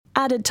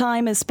Added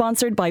Time is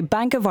sponsored by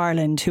Bank of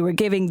Ireland, who are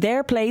giving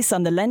their place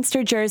on the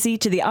Leinster jersey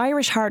to the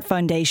Irish Heart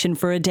Foundation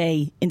for a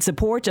day in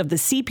support of the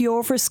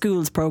CPO for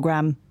Schools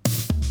programme.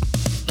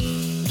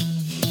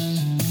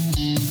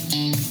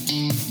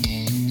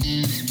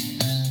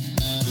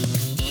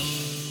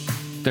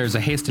 There's a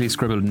hastily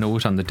scribbled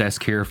note on the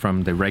desk here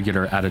from the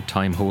regular Added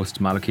Time host,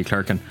 Malachy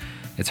Clerkin.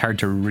 It's hard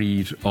to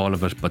read all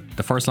of it, but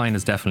the first line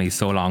is definitely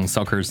 "so long,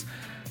 suckers,"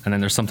 and then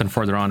there's something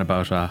further on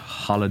about a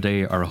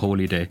holiday or a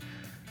holy day.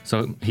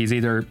 So he's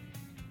either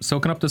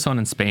soaking up the sun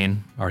in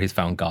Spain or he's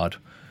found God.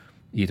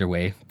 Either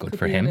way, good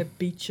for him. On a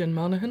beach in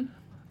Monaghan,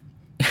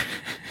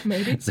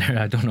 maybe.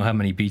 I don't know how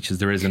many beaches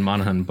there is in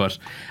Monaghan, but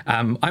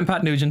I'm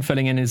Pat Nugent,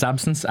 filling in his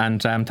absence,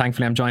 and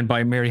thankfully I'm joined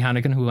by Mary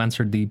Hannigan, who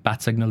answered the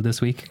bat signal this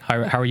week.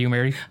 How are you,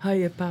 Mary?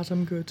 Hiya, Pat,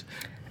 I'm good.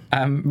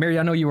 Mary,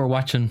 I know you were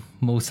watching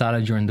Mo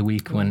Salah during the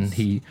week when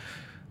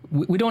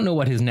we don't know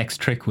what his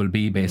next trick will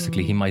be,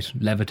 basically. He might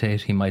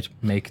levitate, he might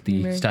make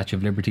the Statue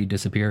of Liberty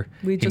disappear,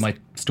 he might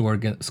score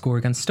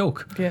against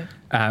Stoke. Yeah.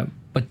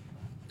 But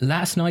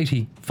last night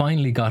he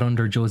finally got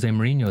under Jose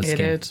Mourinho's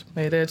skin.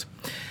 He did.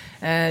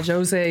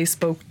 Jose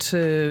spoke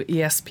to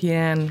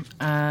ESPN,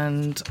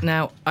 and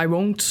now I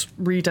won't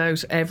read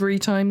out every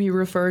time he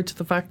referred to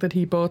the fact that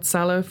he bought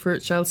Salah for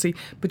Chelsea,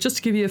 but just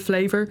to give you a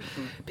flavour,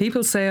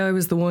 people say I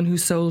was the one who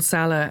sold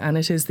Salah, and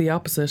it is the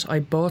opposite. I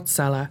bought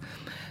Salah.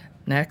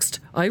 Next,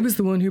 I was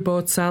the one who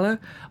bought Salah.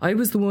 I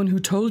was the one who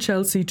told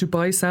Chelsea to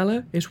buy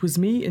Salah. It was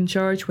me in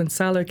charge when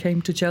Salah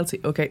came to Chelsea.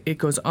 Okay, it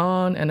goes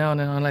on and on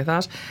and on like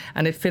that.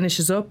 And it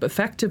finishes up.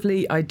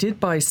 Effectively, I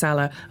did buy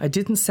Salah. I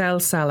didn't sell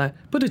Salah,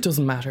 but it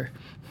doesn't matter.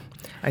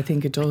 I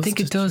think it does. I think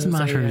it does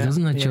matter,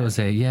 doesn't it,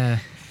 Jose? Yeah.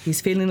 He's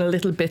feeling a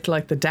little bit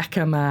like the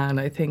Decca Man,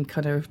 I think,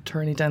 kind of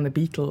turning down the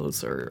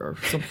Beatles or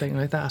something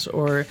like that.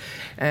 Or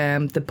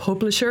the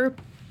publisher.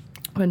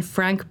 When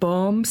Frank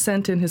Baum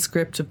sent in his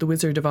script of The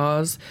Wizard of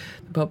Oz,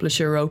 the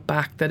publisher wrote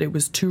back that it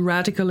was too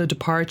radical a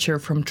departure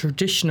from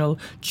traditional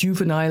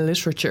juvenile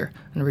literature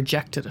and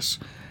rejected it.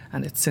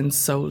 And it's since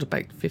sold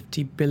about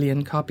 50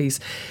 billion copies.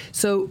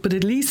 So, but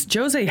at least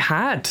Jose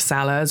had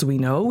Salah, as we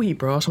know. He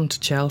brought him to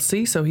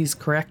Chelsea, so he's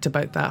correct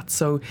about that.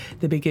 So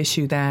the big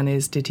issue then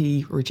is, did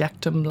he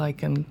reject him,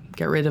 and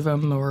get rid of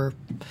him, or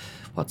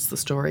what's the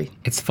story?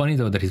 It's funny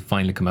though that he's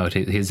finally come out.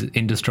 His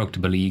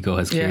indestructible ego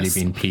has clearly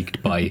been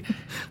piqued by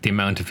the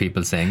amount of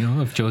people saying,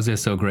 "Oh, if Jose is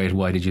so great,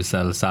 why did you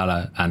sell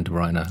Salah and De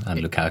Bruyne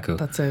and Lukaku?"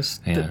 That's it.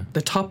 Yeah.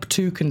 The top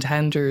two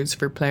contenders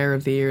for Player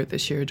of the Year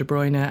this year, De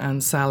Bruyne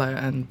and Salah,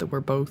 and they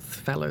were both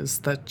fellas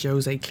that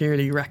Jose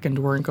clearly reckoned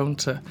weren't going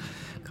to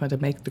kind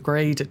of make the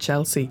grade at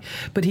Chelsea.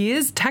 But he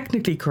is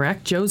technically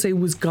correct. Jose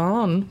was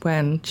gone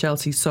when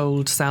Chelsea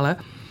sold Salah.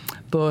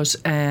 But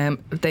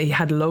they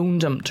had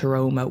loaned him to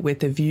Roma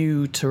with a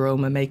view to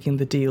Roma making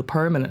the deal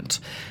permanent.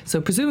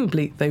 So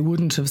presumably they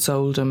wouldn't have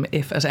sold him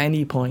if at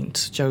any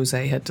point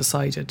Jose had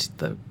decided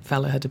the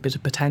fella had a bit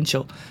of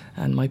potential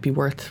and might be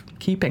worth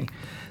keeping.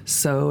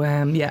 So,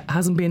 it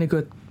hasn't been a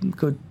good.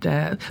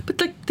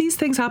 But these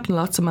things happen to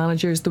lots of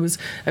managers. There was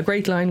a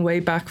great line way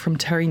back from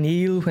Terry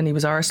Neal when he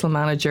was Arsenal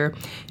manager.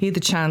 He had the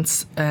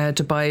chance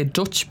to buy a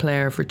Dutch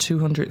player for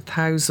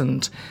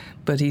 200,000.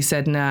 But he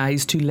said, nah,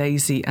 he's too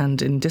lazy and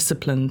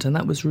indisciplined, and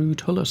that was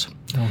Ruud Gullit.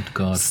 Oh,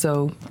 God.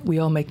 So we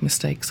all make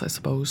mistakes, I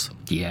suppose.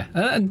 Yeah.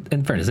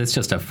 In fairness, it's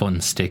just a fun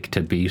stick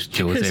to beat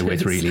Jose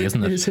with, really,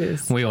 isn't it? It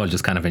is. We all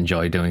just kind of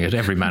enjoy doing it.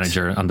 Every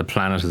manager on the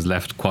planet has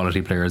let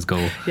quality players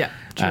go. Yeah,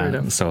 true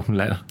enough. So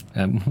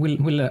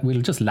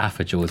we'll just laugh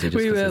at Jose just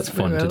because it's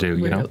fun to do,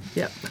 you know?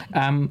 Yeah.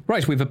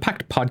 Right, we have a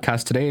packed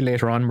podcast today.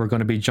 Later on, we're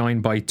going to be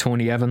joined by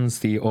Tony Evans,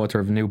 the author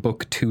of a new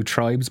book, Two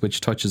Tribes,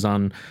 which touches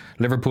on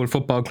Liverpool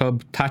Football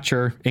Club,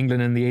 Thatcher,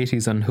 England in the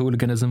 80s, and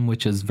hooliganism,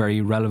 which is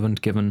very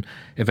relevant given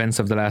events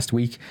of the last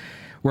week.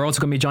 We're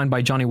also going to be joined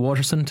by Johnny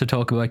Waterson to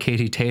talk about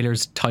Katie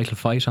Taylor's title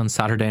fight on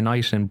Saturday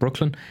night in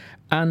Brooklyn.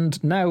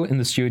 And now in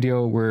the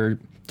studio, we're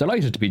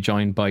delighted to be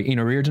joined by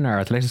Ina Reardon, our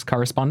athletics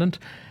correspondent,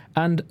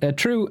 and a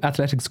true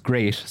athletics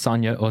great,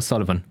 Sonia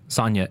O'Sullivan.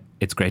 Sonia,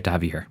 it's great to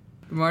have you here.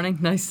 Good morning,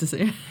 nice to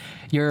see you.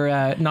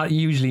 You're not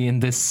usually in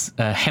this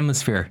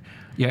hemisphere.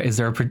 Yeah,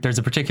 there's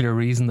a particular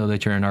reason though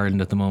that you're in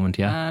Ireland at the moment,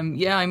 yeah?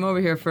 I'm over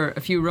here for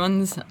a few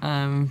runs.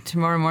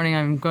 Tomorrow morning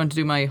I'm going to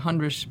do my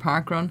 100th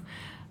park run,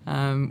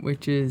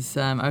 which is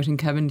out in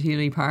Kevin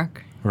Healy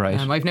Park. Right.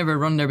 I've never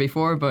run there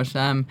before, but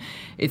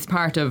it's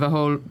part of a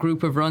whole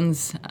group of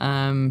runs.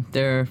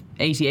 There are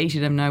 88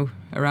 of them now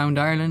around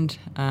Ireland,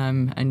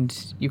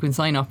 and you can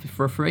sign up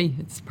for free.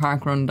 It's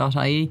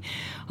parkrun.ie.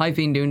 I've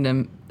been doing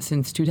them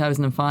since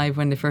 2005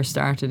 when they first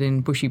started in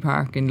Bushy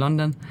Park in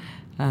London,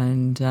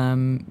 and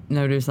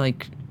now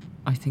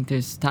I think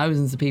there's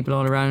thousands of people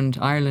all around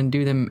Ireland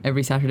do them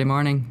every Saturday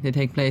morning. They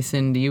take place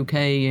in the UK,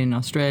 in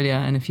Australia,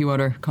 and a few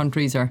other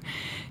countries are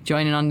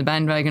joining on the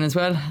bandwagon as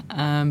well.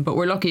 But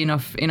we're lucky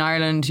enough in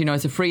Ireland,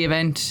 it's a free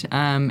event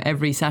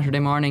every Saturday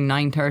morning,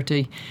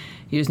 9:30.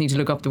 You just need to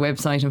look up the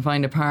website and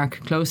find a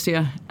park close to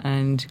you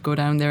and go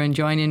down there and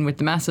join in with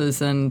the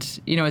masses. And,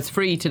 it's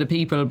free to the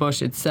people,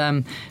 but it's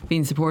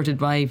being supported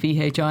by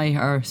VHI,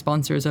 our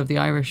sponsors of the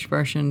Irish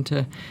version,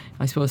 to,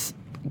 I suppose,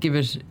 give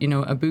it,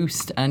 a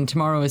boost. And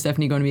tomorrow is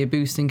definitely going to be a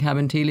boost in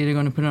Cabinteely. They're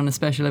going to put on a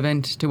special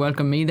event to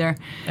welcome me there.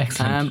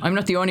 Excellent. I'm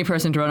not the only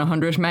person to run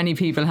 100. Many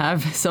people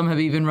have. Some have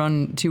even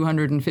run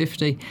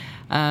 250.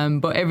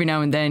 But every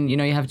now and then, you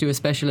have to do a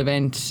special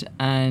event,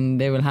 and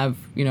they will have,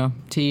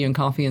 tea and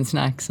coffee and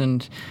snacks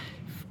and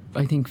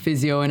I think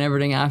physio and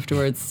everything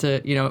afterwards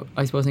to,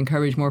 I suppose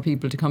encourage more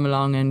people to come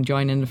along and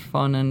join in the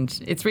fun.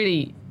 And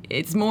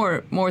it's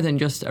more than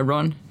just a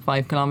run,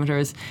 5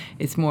 kilometres.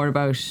 It's more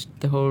about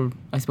the whole,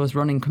 I suppose,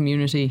 running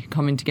community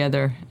coming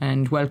together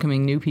and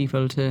welcoming new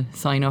people to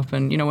sign up.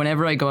 And,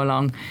 whenever I go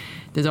along,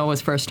 there's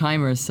always first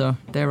timers, so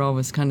they're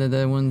always kind of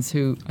the ones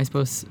who, I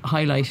suppose,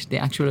 highlight the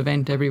actual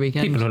event every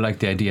weekend. People who like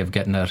the idea of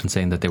getting out and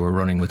saying that they were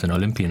running with an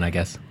Olympian, I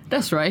guess.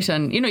 That's right,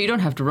 and you don't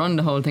have to run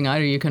the whole thing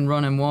either. You can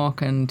run and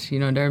walk, and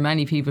there are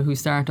many people who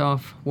start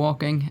off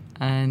walking,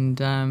 and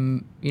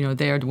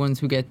they are the ones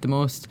who get the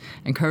most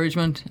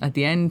encouragement at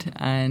the end,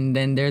 and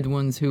then they're the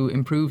ones who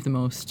improve the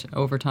most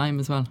over time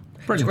as well.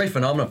 It's a great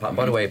phenomenon, Pat.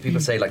 By the way,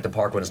 people say like the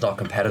park run is not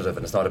competitive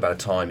and it's not about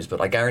times,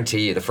 but I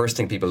guarantee you the first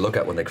thing people look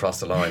at when they cross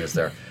the line is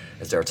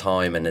their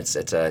time, and it's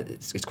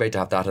great to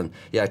have that. And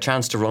a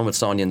chance to run with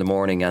Sonia in the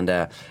morning, and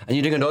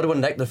you're doing another one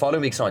the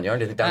following week, Sonia,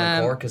 aren't you? Down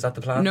in Cork, is that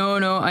the plan? No,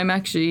 I'm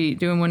actually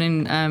doing one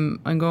in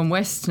I'm going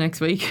west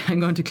next week. I'm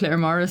going to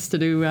Claremorris to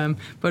do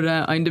but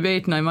I'm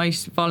debating I might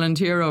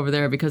volunteer over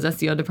there, because that's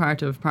the other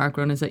part of park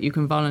run, is that you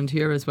can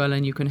volunteer as well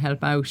and you can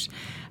help out.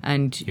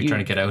 And you're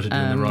trying to get out of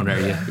doing the run, are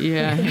you?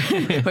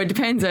 Yeah. But it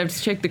depends. I have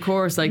to check the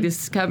course. Like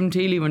this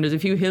Cabinteely one, there's a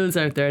few hills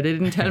out there. They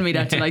didn't tell me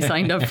that till I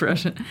signed up for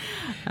it.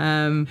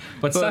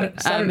 But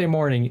Saturday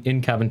morning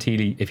in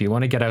Cabinteely, if you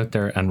want to get out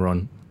there and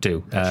run,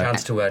 do.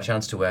 Chance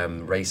to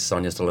race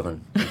Sonia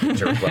Sullivan.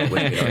 Nice.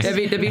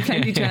 There'll be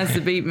plenty chance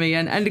to beat me.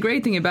 And the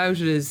great thing about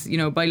it is,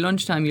 by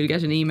lunchtime you'll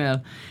get an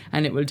email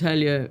and it will tell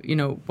you,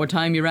 what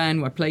time you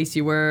ran, what place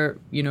you were,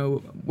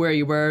 where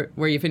you were,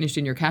 where you finished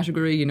in your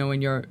category,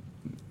 in your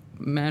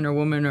man or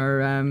woman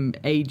or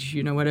age,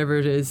 whatever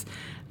it is.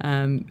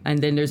 And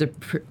then there's a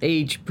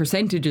age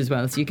percentage as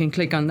well, so you can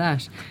click on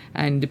that,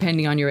 and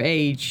depending on your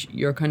age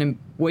you're kind of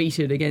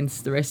weighted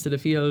against the rest of the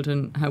field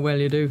and how well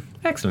you do.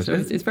 Excellent. So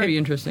it's very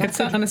interesting,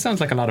 and it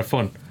sounds like a lot of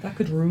fun. That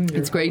could ruin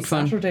your great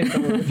fun. Saturday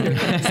though, if your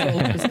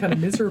result was kind of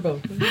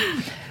miserable.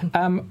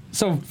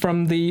 So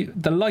from the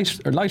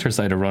lighter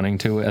side of running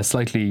to a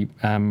slightly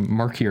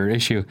murkier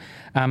issue,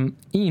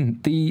 Ian,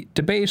 the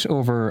debate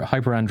over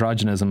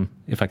hyperandrogenism,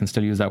 if I can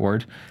still use that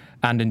word,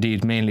 and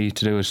indeed mainly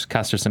to do with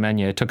Caster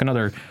Semenya, took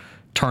another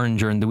turn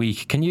during the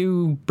week. Can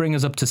you bring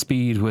us up to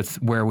speed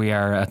with where we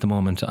are at the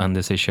moment on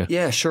this issue?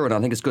 Yeah, sure, and I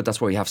think it's good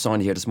that's why we have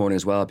Sonia here this morning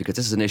as well, because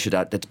this is an issue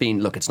that's been,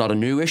 look, it's not a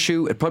new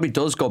issue. It probably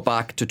does go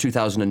back to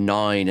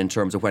 2009 in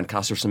terms of when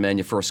Caster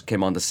Semenya first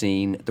came on the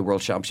scene at the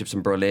World Championships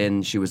in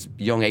Berlin. She was a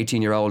young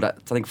 18-year-old, I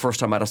think first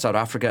time out of South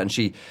Africa, and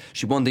she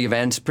won the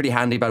event pretty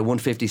handy, about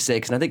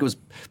 156, and I think it was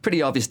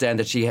pretty obvious then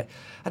that she,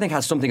 I think,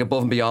 has something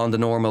above and beyond the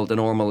normal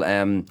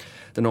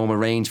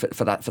range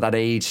for that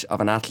age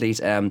of an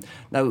athlete.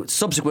 Now,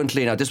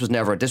 subsequently, this was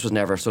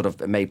never sort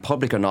of made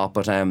public or not,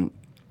 but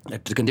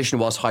the condition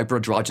was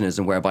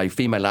hyperandrogenism, whereby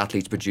female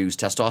athletes produce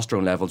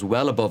testosterone levels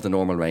well above the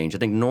normal range. I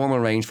think normal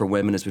range for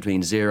women is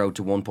between 0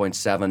 to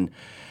 1.7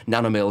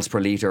 nanomils per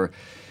litre.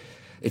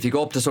 If you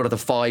go up to sort of the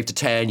 5 to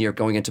 10, you're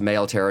going into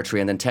male territory,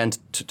 and then 10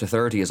 to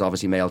 30 is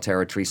obviously male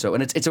territory. So,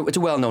 and it's a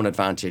well-known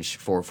advantage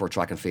for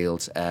track and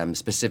field.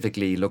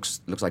 Specifically,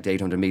 looks like the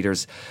 800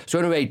 metres. So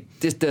anyway,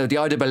 the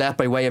IAAF,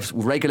 by way of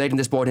regulating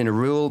this, brought in a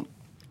rule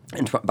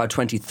in about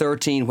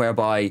 2013,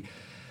 whereby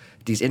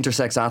these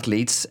intersex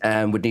athletes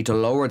would need to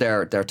lower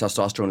their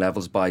testosterone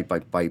levels by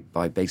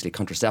basically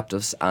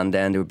contraceptives, and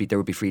then they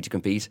would be free to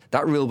compete.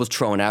 That rule was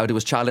thrown out. It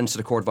was challenged to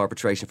the Court of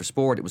Arbitration for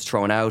Sport. It was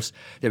thrown out.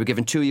 They were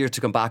given 2 years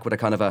to come back with a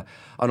kind of an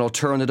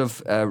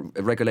alternative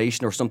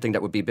regulation, or something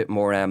that would be a bit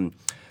more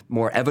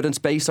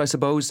evidence-based, I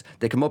suppose.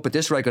 They come up with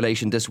this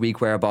regulation this week,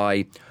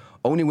 whereby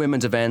only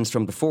women's events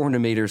from the 400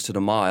 metres to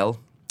the mile,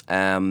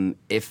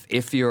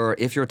 if your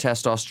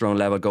testosterone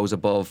level goes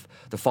above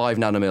the 5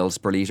 nanomils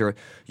per litre,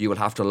 you will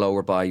have to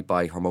lower by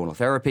hormonal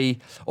therapy.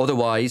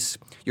 Otherwise,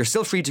 you're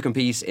still free to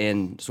compete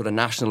in sort of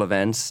national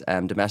events,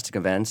 domestic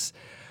events.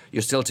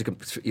 You're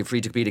free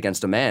to compete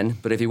against the men,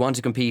 but if you want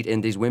to compete in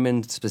these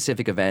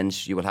women-specific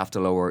events, you will have to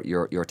lower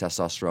your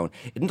testosterone.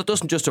 It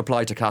doesn't just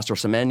apply to Caster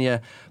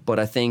Semenya, but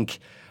I think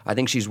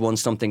she's won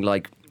something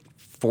like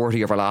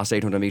 40 of her last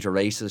 800-metre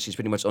races. She's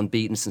pretty much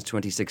unbeaten since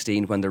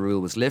 2016 when the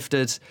rule was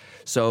lifted.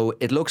 So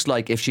it looks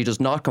like if she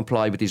does not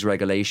comply with these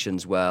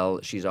regulations,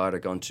 well, she's either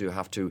going to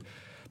have to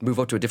move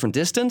up to a different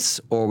distance,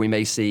 or we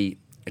may see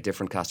a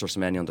different Caster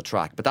Semenya on the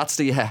track. But that's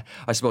the,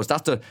 I suppose,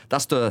 that's the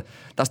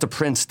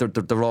print,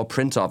 the raw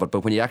print of it.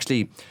 But when you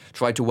actually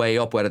try to weigh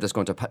up whether it's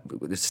going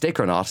to stick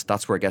or not,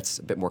 that's where it gets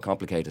a bit more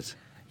complicated.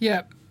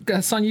 Yeah,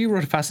 Sonia, you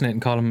wrote a fascinating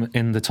column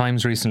in the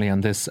Times recently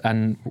on this,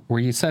 and where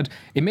you said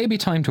it may be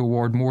time to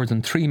award more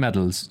than 3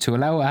 medals to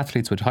allow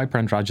athletes with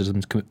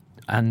hyperandrogenism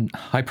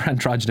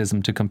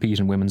to compete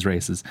in women's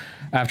races.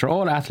 After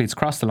all athletes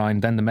cross the line,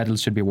 then the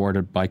medals should be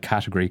awarded by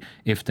category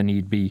if the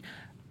need be.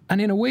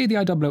 And in a way, the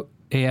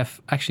IAAF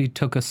actually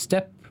took a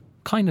step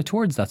kind of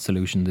towards that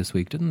solution this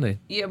week, didn't they?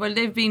 Yeah, well,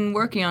 they've been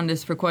working on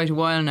this for quite a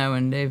while now,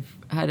 and they've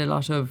had a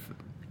lot of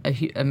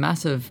a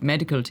massive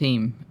medical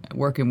team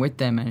working with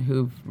them, and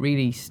who've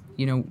really,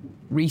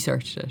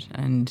 researched it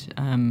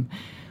and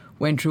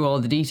went through all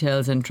the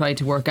details and tried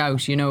to work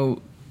out,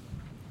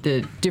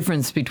 the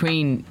difference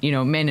between,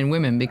 men and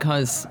women,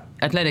 because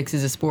athletics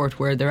is a sport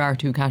where there are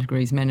two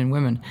categories, men and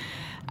women.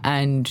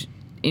 And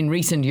in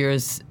recent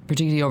years,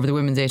 particularly over the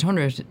women's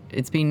 800,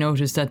 it's been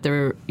noticed that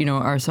there,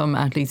 are some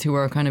athletes who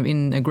are kind of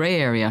in a grey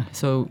area.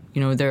 So,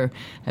 they're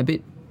a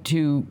bit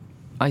too,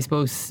 I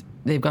suppose,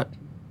 they've got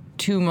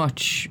too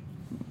much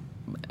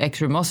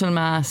extra muscle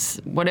mass,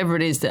 whatever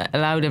it is that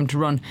allow them to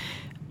run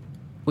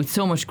with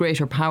so much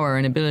greater power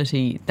and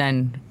ability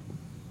than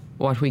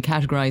what we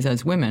categorise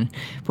as women,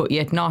 but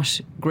yet not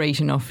great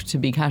enough to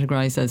be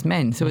categorised as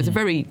men. So it's a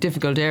very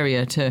difficult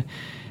area to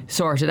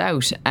sort it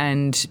out.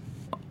 And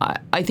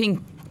I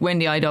think when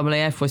the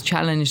IAAF was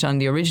challenged on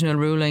the original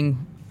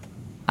ruling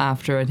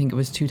after, I think it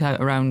was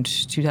around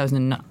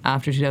 2000,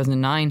 after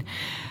 2009,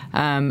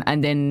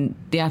 and then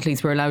the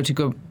athletes were allowed to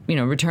go,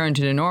 return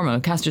to the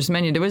normal. Caster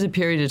Semenya, there was a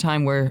period of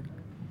time where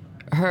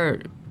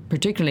her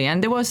particularly,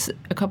 and there was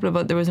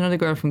another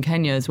girl from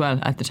Kenya as well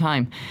at the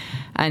time,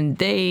 and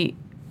they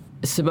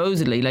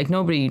supposedly, like,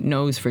 nobody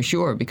knows for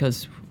sure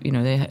because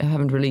they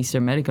haven't released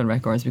their medical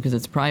records because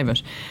it's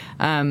private,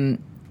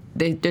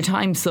 their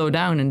time slowed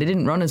down and they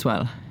didn't run as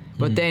well.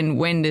 But then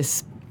when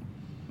this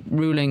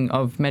ruling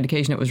of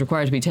medication that was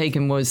required to be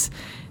taken was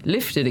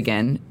lifted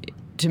again,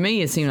 to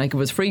me it seemed like it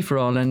was free for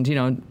all, and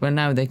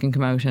now they can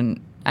come out and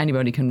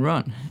anybody can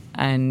run.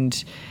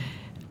 And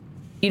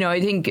I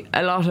think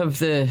a lot of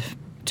the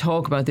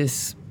talk about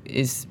this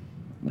is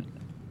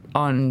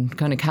on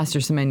kind of Caster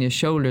Semenya's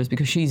shoulders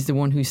because she's the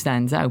one who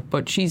stands out,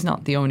 but she's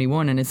not the only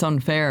one, and it's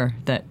unfair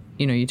that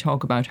you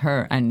talk about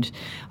her, and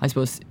I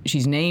suppose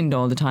she's named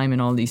all the time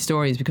in all these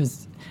stories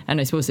and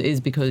I suppose it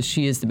is because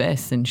she is the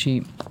best and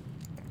she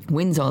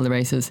wins all the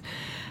races,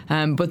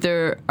 but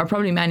there are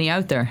probably many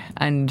out there,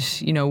 and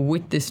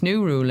with this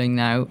new ruling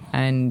now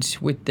and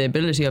with the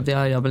ability of the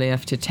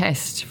IAAF to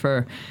test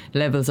for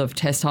levels of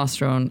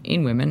testosterone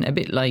in women, a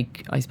bit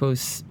like I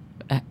suppose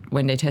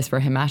when they test for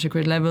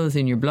hematocrit levels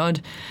in your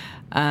blood,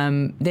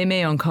 they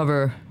may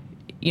uncover,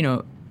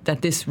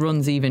 that this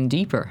runs even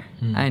deeper,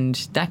 and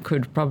that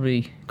could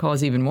probably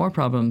cause even more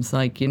problems.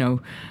 Like,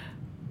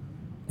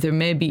 there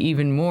may be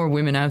even more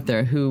women out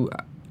there who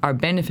are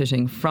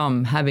benefiting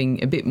from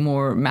having a bit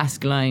more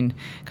masculine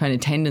kind of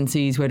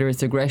tendencies, whether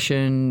it's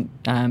aggression,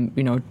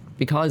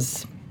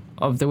 because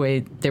of the way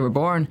they were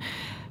born.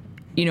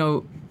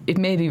 It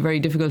may be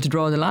very difficult to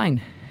draw the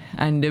line,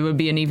 and there will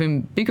be an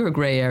even bigger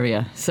grey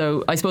area.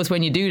 So I suppose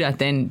when you do that,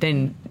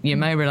 then you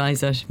may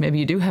realise that maybe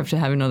you do have to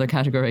have another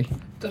category.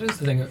 That is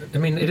the thing. I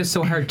mean, it is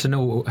so hard to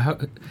know how.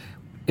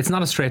 It's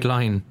not a straight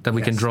line that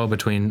we can draw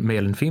between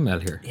male and female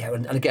here. Yeah,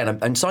 and again,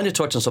 and Sonia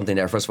touched on something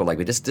there. First of all,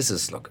 this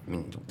is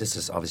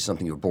obviously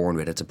something you were born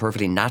with. It's a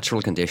perfectly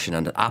natural condition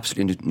and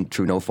absolutely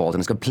through no fault,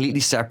 and it's completely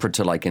separate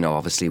to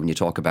obviously when you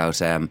talk about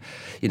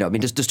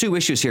there's two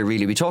issues here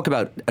really. We talk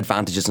about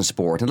advantages in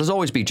sport, and there's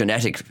always be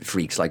genetic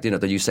freaks like the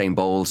Usain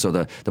Bolts or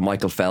the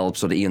Michael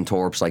Phelps or the Ian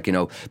Thorpes,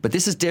 but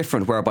this is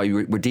different, whereby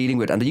we're dealing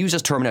with, and they use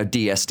this term now,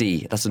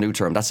 DSD. That's a new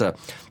term. That's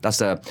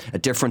a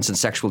difference in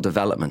sexual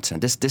development,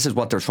 and this is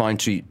what they're trying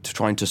to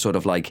sort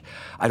of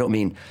I don't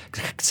mean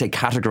say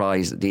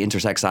categorise the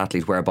intersex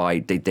athlete, whereby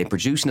they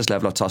produce this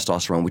level of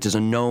testosterone, which is a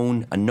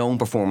known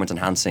performance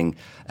enhancing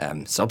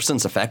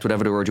substance, effect,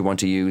 whatever the word you want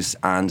to use.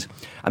 And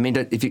I mean,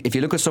 if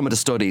you look at some of the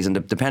studies,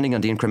 and depending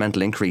on the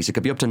incremental increase, it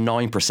could be up to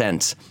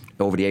 9%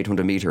 over the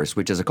 800 metres,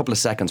 which is a couple of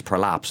seconds per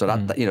lap. So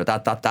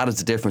that is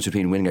the difference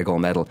between winning a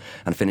gold medal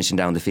and finishing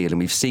down the field. And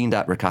we've seen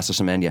that with Caster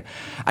Semenya,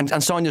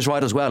 and Sonia's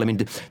right as well. I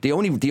mean, the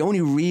only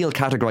real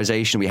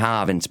categorisation we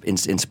have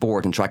in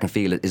sport and track and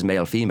field is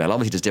male female.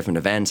 Obviously there's different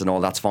events and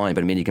all, that's fine,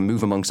 but I mean you can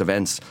move amongst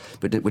events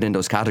within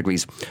those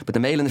categories, but the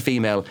male and the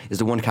female is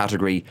the one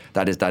category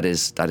that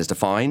is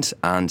defined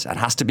and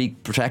has to be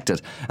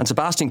protected. And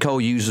Sebastian Coe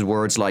uses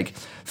words like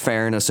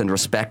fairness and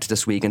respect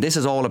this week, and this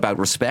is all about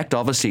respect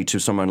obviously to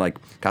someone like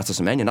Caster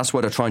Semenya, and that's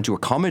why they're trying to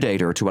accommodate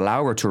her, to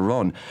allow her to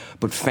run,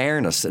 but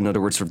fairness, in other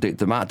words, for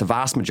the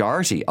vast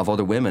majority of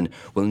other women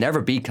will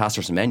never beat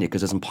Caster Semenya,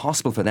 because it's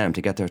impossible for them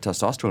to get their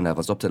testosterone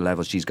levels up to the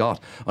levels she's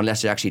got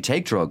unless they actually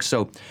take drugs.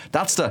 So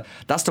that's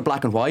the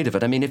black and white of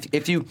it. I mean,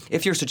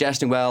 if you're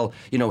suggesting, well,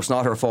 it's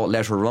not her fault,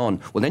 let her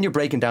run, well, then you're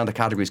breaking down the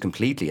categories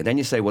completely, and then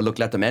you say, well, look,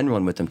 let the men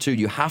run with them too.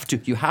 You have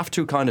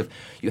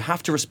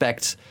to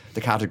respect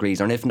the categories,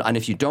 and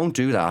if you don't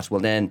do that,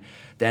 well, then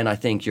I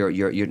think you're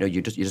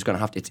just going to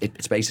have to.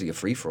 It's basically a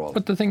free for all.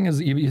 But the thing is,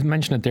 you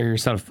mentioned it there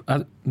yourself.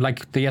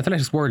 The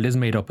athletics world is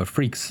made up of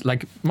freaks.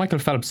 Like Michael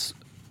Phelps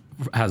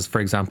has, for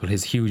example,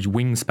 his huge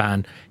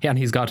wingspan, and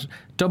he's got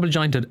double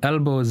jointed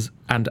elbows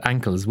and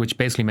ankles, which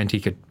basically meant he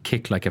could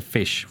kick like a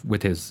fish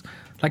with his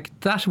Like,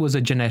 that was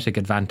a genetic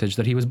advantage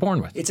that he was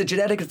born with. It's a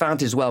genetic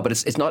advantage as well, but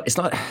it's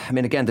not. I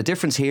mean, again, the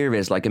difference here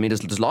is, like, I mean,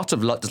 there's lots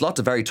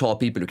of very tall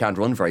people who can't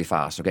run very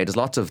fast. Okay,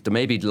 there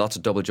may be lots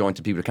of double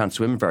jointed people who can't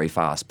swim very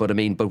fast. But I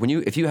mean,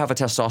 if you have a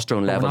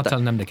testosterone level, we're not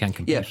telling them they can't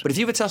compete. Yeah, but if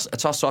you have a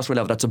testosterone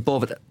level that's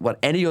above what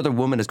any other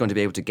woman is going to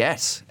be able to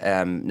get,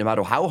 no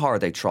matter how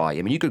hard they try.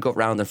 I mean, you could go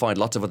around and find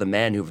lots of other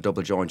men who have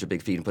double joints or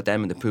big feet and put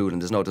them in the pool,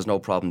 and there's no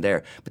problem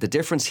there. But the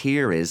difference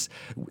here is,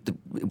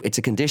 it's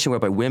a condition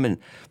whereby women,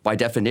 by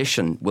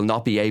definition, will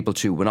not be able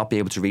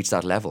to reach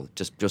that level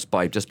just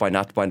by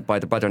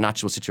their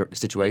natural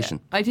situation.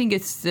 Yeah, I think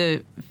it's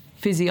the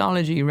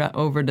physiology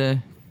over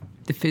the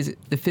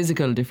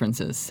physical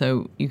differences.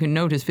 So you can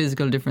notice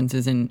physical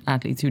differences in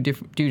athletes who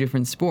do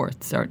different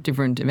sports or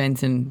different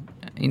events in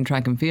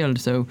track and field.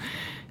 So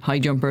high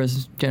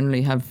jumpers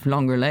generally have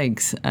longer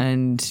legs,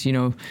 and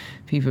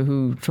people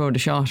who throw the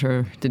shot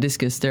or the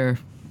discus, they're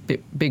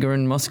bigger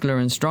and muscular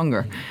and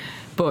stronger.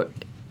 But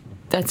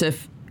that's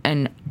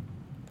an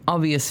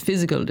obvious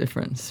physical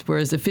difference,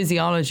 whereas the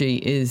physiology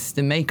is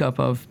the makeup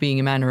of being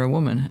a man or a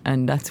woman,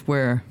 and that's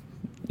where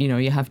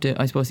you have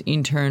to, I suppose,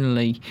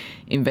 internally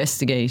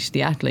investigate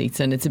the athletes.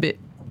 And it's a bit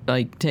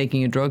like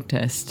taking a drug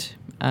test.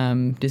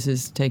 This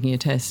is taking a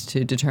test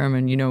to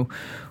determine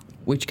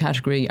which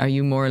category are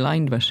you more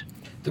aligned with.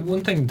 The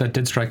one thing that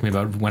did strike me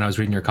about when I was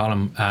reading your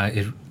column,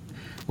 it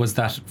was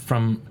that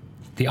from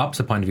the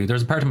opposite point of view,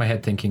 there's a part of my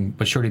head thinking,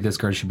 but surely this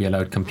girl should be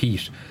allowed to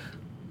compete.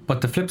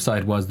 But the flip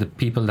side was the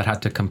people that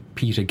had to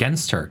compete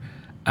against her,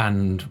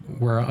 and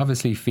were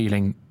obviously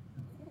feeling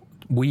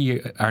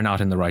we are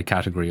not in the right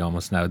category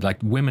almost now. Like,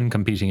 women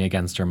competing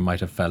against her might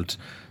have felt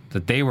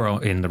that they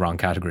were in the wrong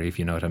category, if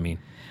you know what I mean.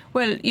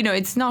 Well,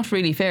 it's not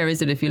really fair,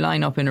 is it, if you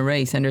line up in a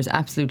race and there's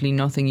absolutely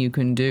nothing you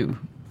can do,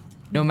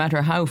 no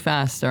matter how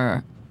fast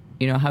or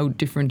how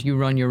different you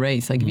run your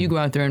race. Like, if you go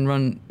out there and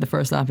run the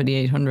first lap of the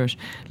 800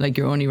 like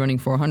you're only running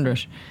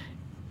 400,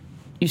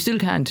 you still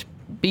can't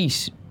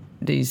beat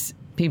these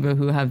people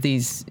who have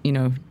these,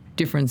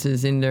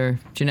 differences in their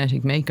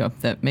genetic makeup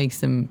that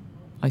makes them,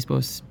 I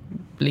suppose,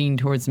 lean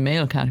towards the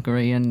male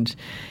category, and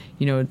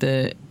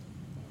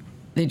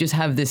they just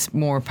have this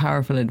more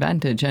powerful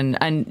advantage.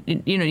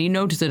 And you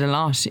notice it a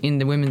lot in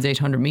the women's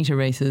 800 metre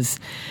races.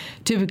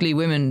 Typically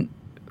women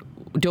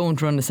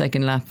don't run the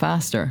second lap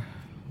faster,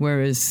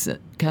 whereas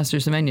Caster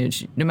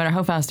Semenya, no matter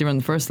how fast they run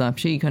the first lap,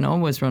 she can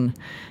always run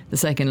the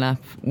second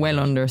lap well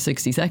under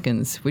 60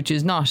 seconds, which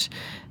is not,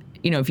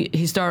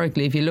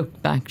 historically, if you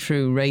look back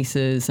through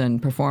races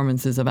and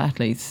performances of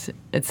athletes,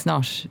 it's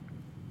not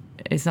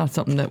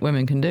something that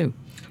women can do.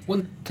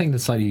 One thing that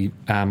slightly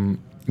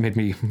made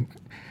me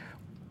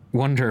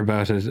wonder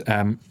about it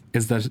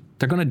is that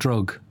they're going to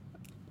drug,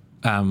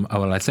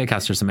 I'd say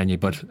Caster Semenya,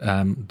 but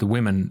the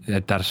women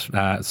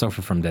that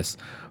suffer from this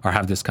or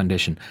have this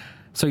condition.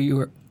 So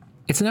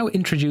it's now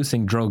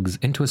introducing drugs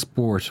into a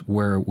sport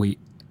where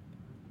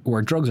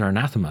drugs are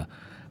anathema,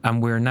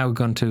 and we're now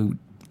going to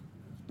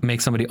make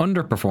somebody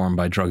underperform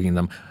by drugging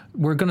them.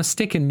 We're going to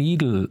stick a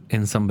needle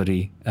in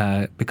somebody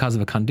because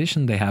of a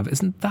condition they have.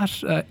 Isn't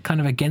that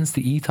kind of against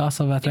the ethos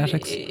of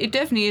athletics? It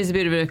definitely is a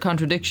bit of a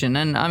contradiction.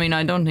 And I mean,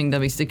 I don't think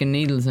they'll be sticking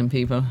needles in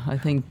people. I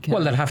think...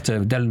 Well,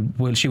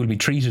 she will be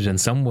treated in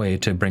some way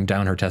to bring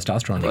down her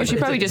testosterone. Well, she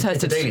probably just has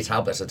to... It's a daily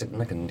tablet. It's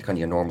like a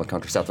normal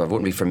contraceptive. I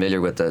wouldn't be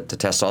familiar with the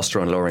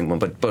testosterone lowering one.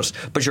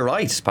 But you're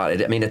right,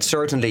 Pat. I mean, it's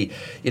certainly,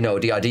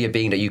 the idea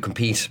being that you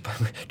compete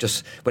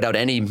just without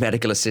any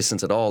medical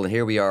assistance at all. And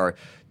here we are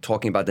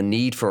talking about the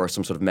need for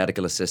some sort of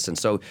medical assistance.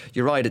 So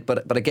you're right,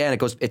 but again, it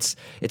goes. It's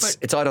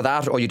either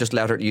that, or you just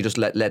let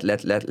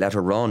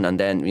her run, and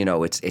then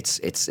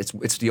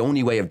it's the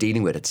only way of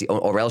dealing with it,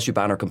 or else you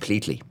ban her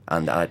completely.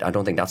 And I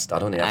don't think that's the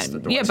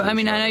right but I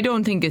mean, and I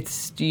don't think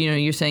it's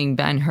you're saying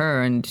ban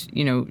her and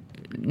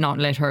not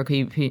let her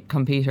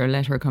compete or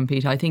let her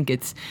compete. I think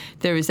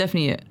there is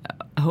definitely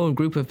a whole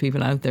group of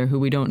people out there who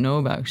we don't know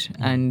about,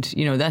 and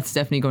that's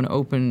definitely going to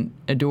open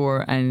a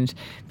door, and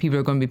people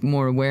are going to be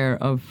more aware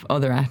of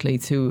other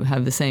athletes who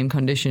have the same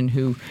condition,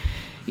 who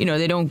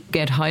they don't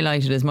get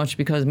highlighted as much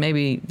because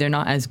maybe they're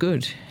not as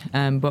good,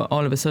 but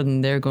all of a sudden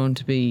they're going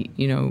to be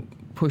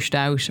pushed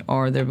out,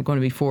 or they're going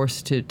to be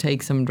forced to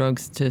take some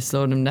drugs to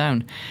slow them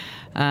down.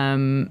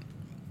 The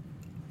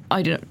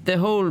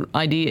whole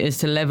idea is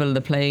to level the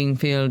playing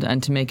field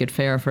and to make it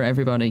fair for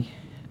everybody.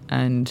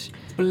 And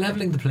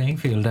leveling the playing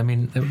field, I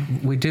mean,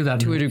 we do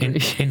that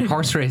in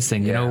horse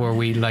racing, where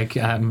we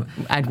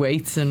add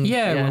weights and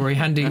where we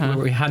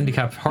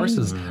handicap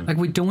horses. Like,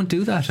 we don't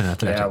do that in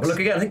athletics. Yeah, well,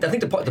 look, again, I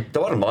think the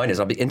bottom line is,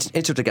 I'll be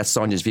interested to get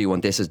Sonia's view on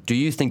this. Is, do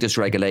you think this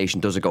regulation,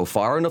 does it go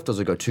far enough? Does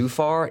it go too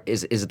far?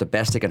 Is it the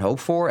best it can hope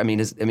for? I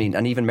mean,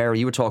 and even Mary,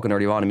 you were talking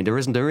earlier on. I mean,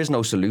 there is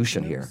no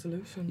solution here.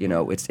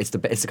 It's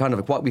the kind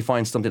of what we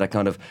find something that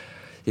kind of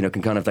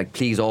can kind of like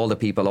please all the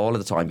people all of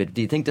the time. But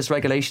do you think this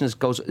regulation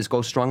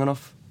goes strong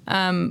enough?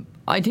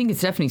 I think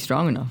it's definitely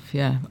strong enough.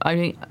 Yeah, I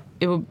mean,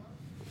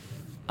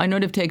 I know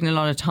they've taken a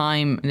lot of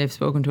time and they've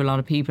spoken to a lot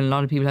of people. A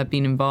lot of people have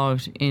been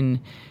involved in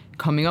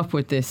coming up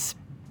with this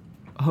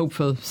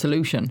hopeful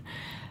solution.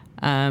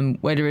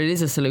 Whether it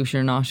is a solution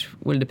or not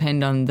will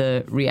depend on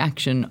the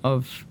reaction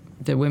of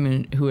the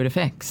women who it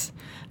affects.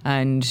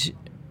 And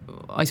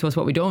I suppose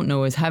what we don't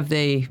know is, have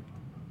they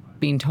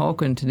been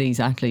talking to these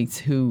athletes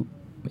who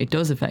it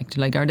does affect?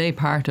 Like, are they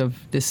part of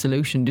this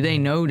solution? Do they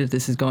know that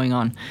this is going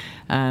on?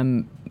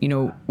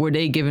 Were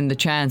they given the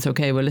chance,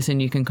 okay, well, listen,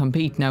 you can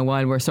compete now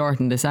while we're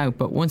sorting this out,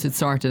 but once it's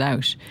sorted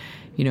out,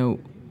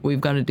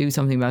 we've got to do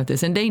something about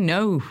this. And they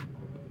know,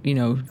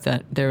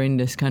 that they're in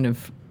this kind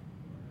of,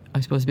 I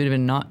suppose, a bit of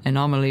an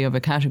anomaly of a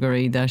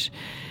category that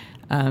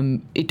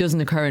it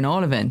doesn't occur in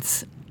all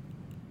events.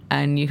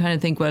 And you kind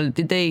of think, well,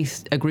 did they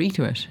agree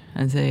to it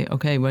and say,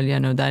 okay, well, yeah,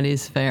 no, that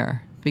is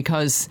fair?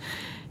 Because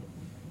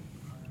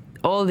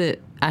all the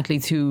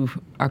athletes who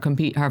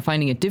are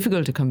finding it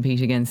difficult to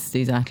compete against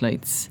these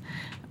athletes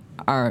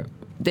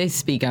they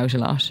speak out a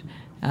lot,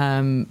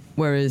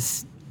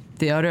 whereas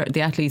the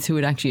athletes who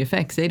it actually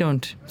affects, they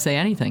don't say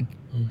anything.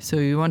 So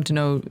you want to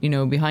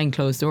know, behind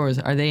closed doors,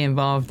 are they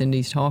involved in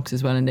these talks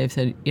as well? And they've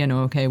said,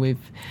 okay,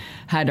 we've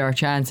had our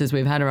chances,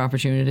 we've had our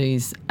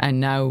opportunities, and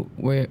now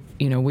we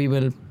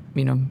will,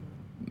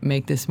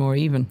 make this more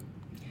even.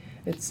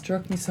 It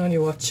struck me, Sonia,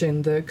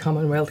 watching the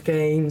Commonwealth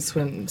Games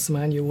when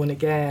Semenya won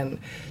again,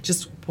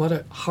 just what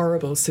a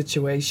horrible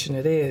situation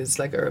it is.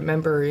 Like, I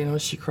remember,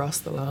 she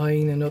crossed the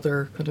line,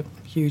 another kind of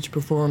huge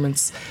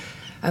performance,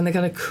 and the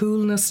kind of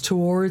coolness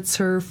towards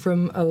her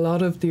from a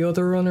lot of the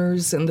other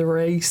runners in the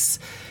race.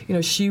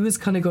 She was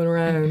kind of going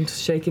around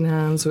shaking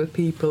hands with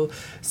people.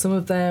 Some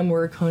of them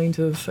were kind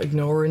of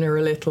ignoring her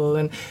a little,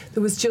 and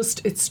there was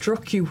it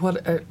struck you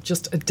what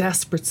just a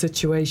desperate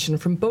situation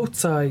from both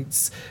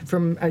sides.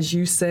 From, as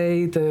you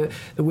say, the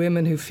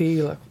women who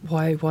feel,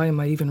 like, why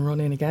am I even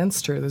running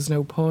against her? There's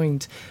no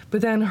point.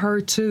 But then her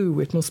too,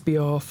 it must be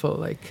awful.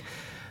 Like,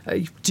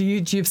 do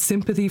you have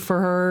sympathy for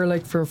her?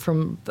 Like,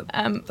 from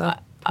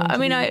that. I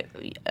mean, I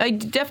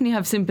definitely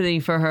have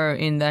sympathy for her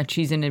in that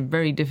she's in a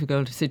very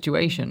difficult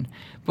situation.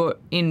 But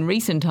in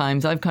recent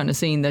times, I've kind of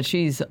seen that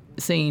she's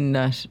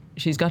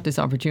got this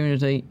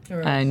opportunity,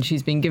 right, and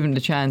she's been given the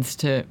chance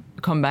to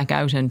come back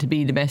out and to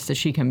be the best that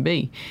she can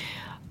be.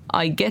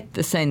 I get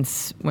the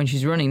sense when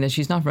she's running that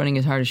she's not running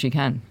as hard as she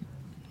can.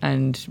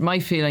 And my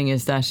feeling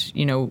is that,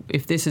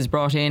 if this is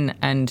brought in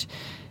and,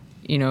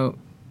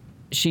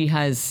 she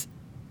has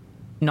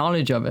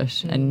knowledge of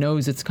it and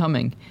knows it's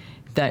coming,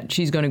 that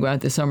she's going to go out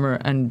this summer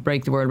and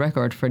break the world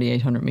record for the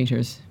 800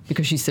 metres,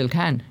 because she still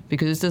can,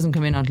 because it doesn't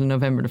come in until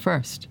November the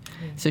 1st.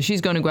 So she's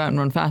going to go out and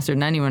run faster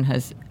than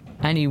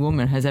any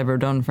woman has ever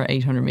done for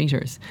 800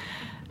 metres,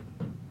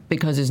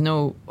 because there's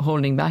no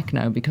holding back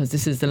now, because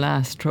this is the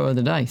last throw of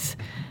the dice.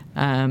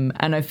 And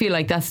I feel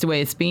like that's the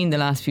way it's been the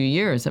last few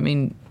years. I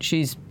mean,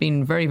 she's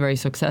been very, very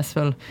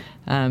successful.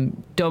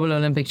 Double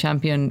Olympic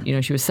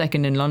champion. She was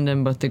second in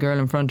London, but the girl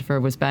in front of her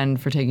was banned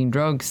for taking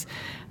drugs.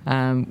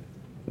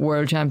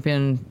 World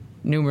champion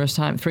numerous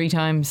times, 3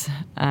 times,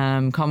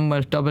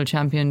 Commonwealth double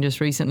champion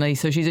just recently.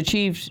 So she's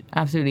achieved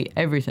absolutely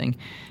everything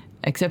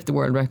except the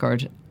world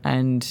record.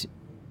 And,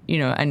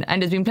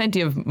 and there's been plenty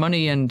of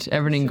money and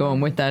everything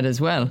going with that as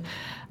well.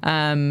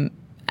 And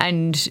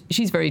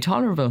she's very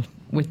tolerable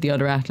with the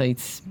other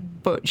athletes.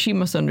 But she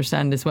must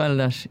understand as well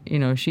that,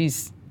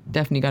 she's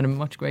definitely got a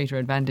much greater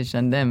advantage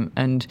than them.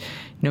 And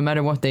no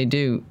matter what they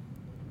do,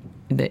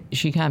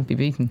 she can't be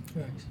beaten.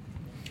 Right.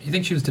 You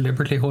think she was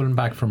deliberately holding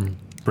back from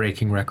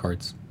breaking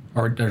records,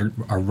 or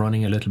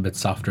running a little bit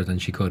softer than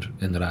she could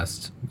in the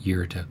last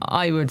year or two?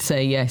 I would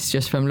say yes,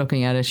 just from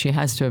looking at it, she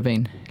has to have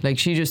been.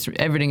 Like,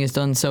 everything is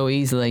done so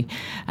easily.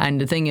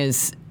 And the thing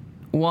is,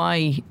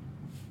 why,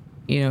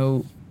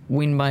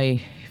 win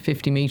by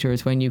 50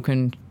 metres when you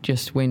can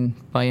just win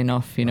by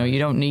enough? You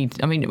don't need,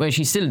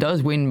 she still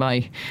does win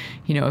by,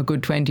 a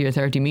good 20 or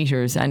 30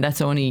 metres, and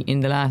that's only in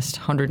the last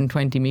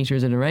 120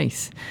 metres of the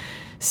race.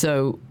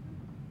 So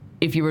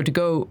if you were to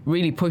go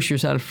really push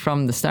yourself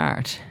from the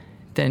start,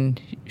 then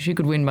she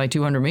could win by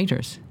 200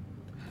 metres.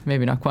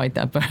 Maybe not quite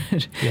that,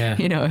 but yeah.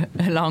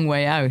 A long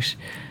way out.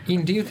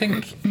 Ian, do you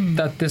think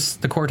that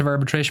the Court of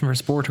Arbitration for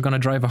Sport are going to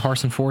drive a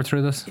horse and four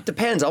through this? It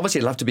depends. Obviously,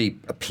 it'll have to be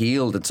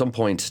appealed at some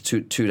point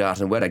to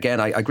that. And again,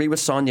 I agree with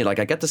Sonia. Like,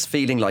 I get this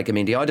feeling like, the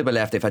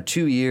IAAF, they've had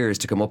 2 years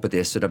to come up with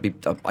this. So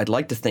I'd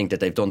like to think that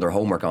they've done their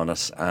homework on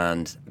it.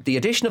 And the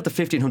addition of the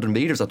 1,500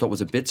 metres I thought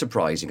was a bit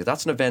surprising, because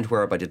that's an event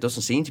whereby there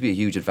doesn't seem to be a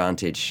huge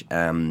advantage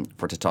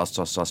for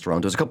testosterone.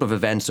 There's a couple of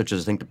events, such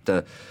as I think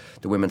the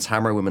women's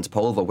hammer, women's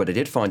pole vault, where they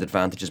did find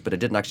advantages, but it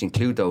didn't actually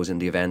include those in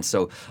the event.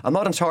 So I'm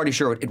not entirely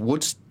sure it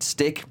would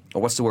stick,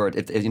 or what's the word,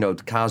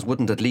 if CAS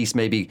wouldn't at least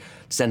maybe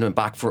send them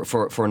back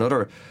for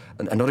another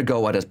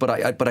go at it.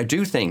 But I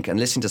do think, and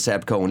listening to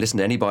Seb Coe and listening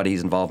to anybody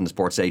who's involved in the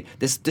sport say,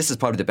 this is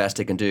probably the best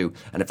they can do.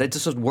 And if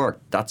this doesn't work,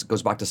 that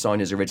goes back to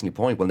Sonia's original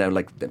point. Well, now,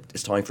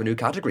 it's time for a new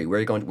category.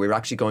 We're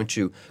actually going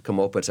to come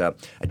up with a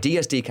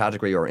DSD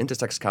category or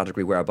intersex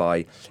category,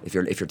 whereby if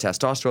your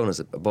testosterone is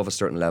above a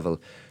certain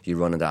level, you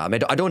run in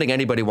that. I don't think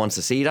anybody wants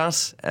to see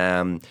that.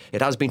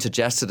 It has been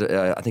suggested,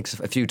 I think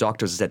a few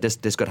doctors have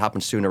said this could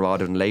happen sooner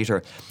rather than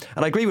later.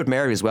 And I agree with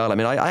Mary as well.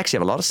 I actually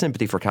have a lot of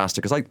sympathy for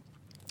Castor, because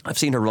I've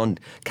seen her run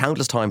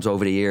countless times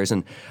over the years,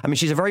 and I mean,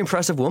 she's a very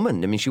impressive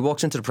woman. I mean, she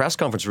walks into the press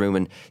conference room,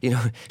 and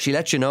she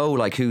lets you know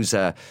like who's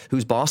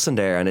bossing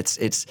there, and it's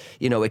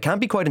it can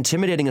be quite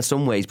intimidating in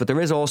some ways, but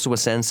there is also a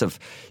sense of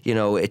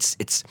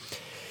it's.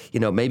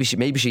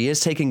 Maybe she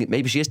is taking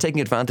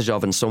advantage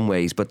of in some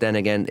ways, but then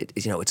again,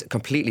 it's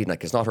completely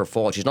like it's not her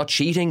fault. She's not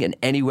cheating in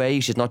any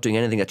way. She's not doing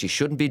anything that she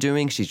shouldn't be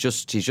doing. She's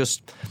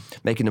just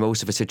making the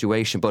most of a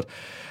situation. But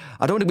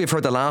I don't think we've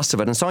heard the last of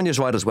it. And Sonia's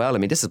right as well. I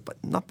mean, this is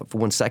not for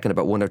 1 second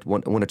about one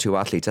or two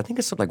athletes. I think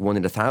it's something like 1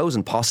 in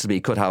 1,000 possibly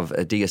could have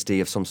a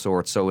DSD of some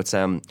sort. So it's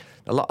a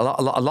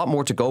lot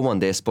more to go on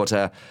this. But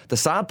the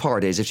sad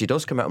part is if she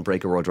does come out and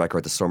break a world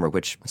record this summer,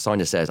 which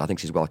Sonia says I think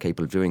she's well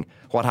capable of doing,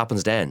 what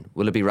happens then?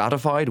 Will it be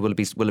ratified? Will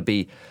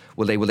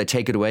they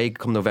take it away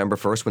come November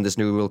 1st when this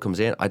new rule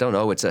comes in? I don't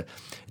know. It's a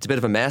bit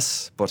of a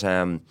mess. But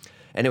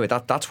anyway,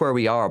 that's where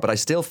we are. But I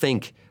still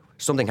think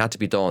something had to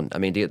be done. I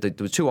mean, there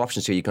were two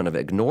options here. You kind of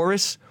ignore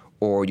it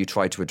or you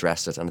try to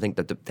address it. And I think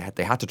that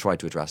they had to try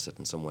to address it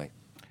in some way.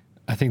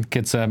 I think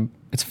it's a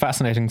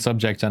fascinating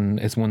subject, and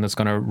it's one that's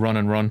going to run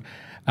and run.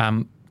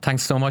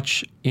 Thanks so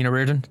much, Ina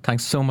Reardon.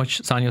 Thanks so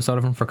much, Sonia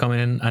O'Sullivan, for coming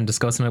in and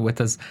discussing it with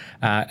us.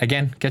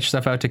 Again, get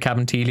yourself out to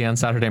Cabinteely on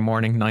Saturday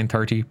morning,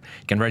 9:30. You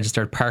can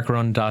register at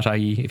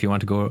parkrun.ie if you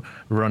want to go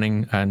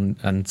running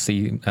and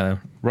see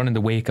run in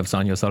the wake of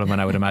Sonia O'Sullivan,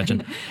 I would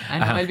imagine.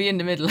 And I'll be in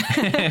the middle.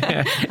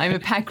 I'm a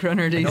pack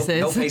runner these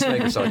days. No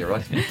pacemakers, Sonia,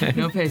 right?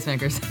 No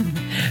pacemakers.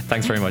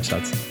 Thanks very much,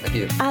 lads. Thank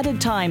you. Added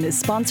Time is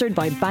sponsored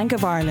by Bank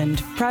of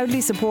Ireland,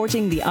 proudly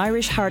supporting the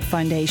Irish Heart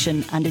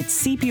Foundation and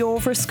its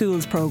CPO for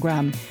Schools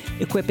programme,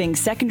 equipping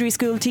secondary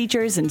school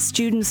teachers and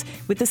students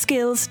with the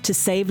skills to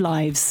save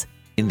lives.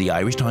 In the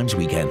Irish Times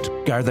weekend,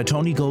 Garda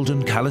Tony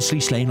Golden callously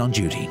slain on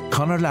duty.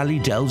 Conor Lally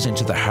delves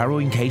into the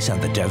harrowing case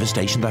and the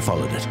devastation that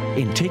followed it.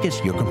 In Ticket,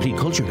 your complete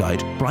culture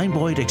guide, Brian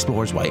Boyd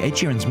explores why Ed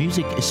Sheeran's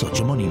music is such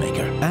a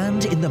moneymaker.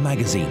 And in the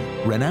magazine,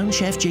 renowned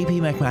chef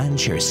JP McMahon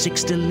shares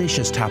 6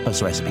 delicious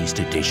tapas recipes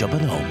to dish up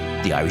at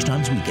home. The Irish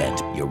Times weekend,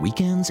 your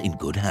weekends in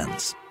good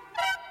hands.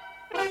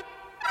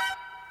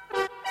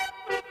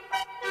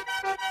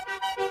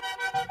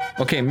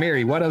 Okay,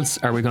 Mary, what else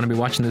are we going to be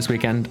watching this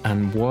weekend,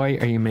 and why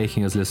are you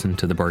making us listen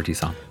to the Bertie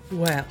song?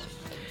 Well,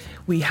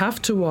 we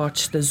have to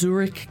watch the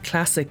Zurich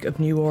Classic of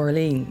New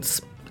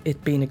Orleans,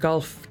 it being a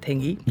golf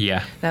thingy.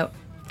 Yeah. Now,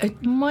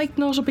 it might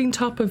not have been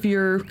top of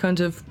your kind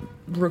of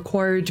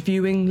required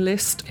viewing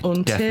list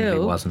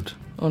Definitely wasn't.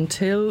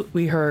 Until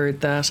we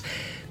heard that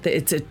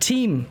it's a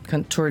team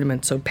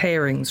tournament, so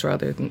pairings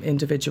rather than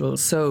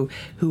individuals. So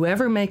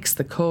whoever makes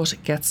the cut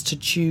gets to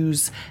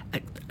choose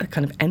a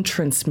kind of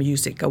entrance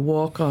music, a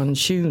walk-on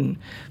tune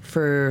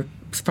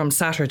from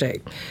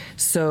Saturday.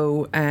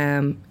 So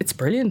it's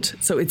brilliant.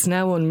 So it's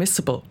now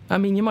unmissable. I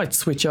mean, you might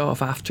switch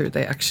off after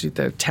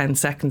the 10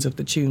 seconds of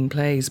the tune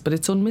plays, but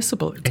it's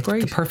unmissable. It's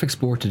great. It's the perfect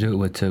sport to do it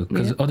with too,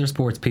 because other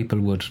sports people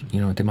would,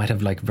 they might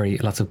have like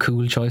lots of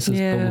cool choices,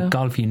 but with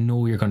golf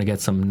you're going to get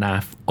some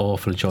naff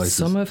awful choices.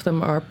 Some of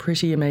them are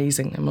pretty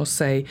amazing, I must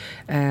say.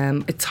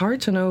 It's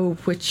hard to know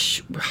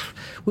which.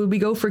 Will we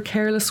go for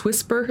Careless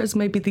Whisper as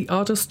maybe the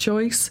oddest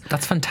choice?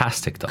 That's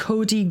fantastic though.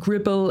 Cody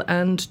Gribble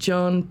and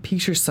John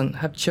Peterson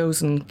have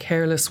chosen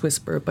Careless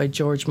Whisper by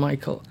George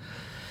Michael.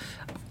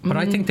 But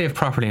I think they've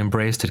properly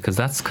embraced it, because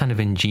that's kind of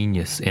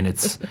ingenious in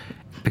its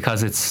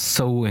because it's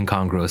so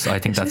incongruous. I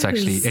think that's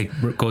actually,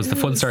 it goes the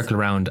full circle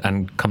around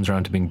and comes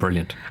around to being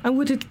brilliant. And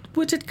would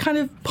it kind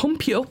of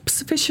pump you up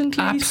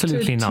sufficiently?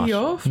 Absolutely to not. tee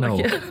off? No.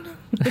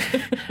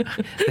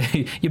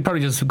 You'd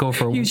probably just go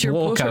for a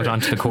walk putter out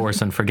onto the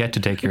course and forget to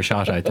take your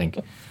shot, I think.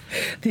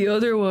 The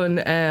other one,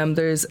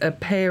 there's a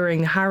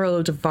pairing,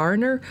 Harold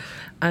Varner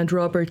and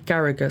Robert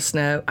Garrigus.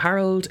 Now,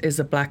 Harold is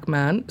a black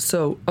man,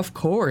 so of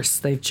course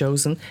they've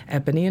chosen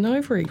Ebony and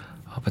Ivory.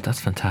 Oh, but that's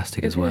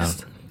fantastic as well.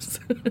 So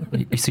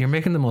you're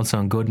making them all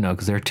sound good now,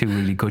 because they're two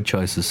really good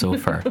choices so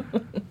far.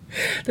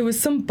 There was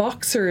some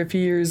boxer a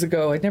few years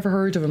ago, I'd never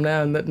heard of him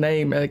now, and that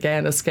name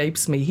again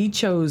escapes me. He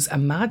chose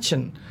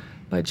Imagine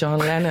by John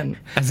Lennon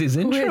as his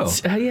intro.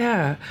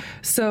 Yeah.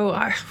 So,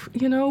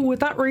 would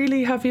that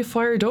really have you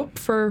fired up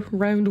for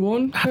round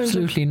one?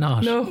 Absolutely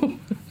not. No.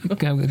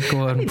 Go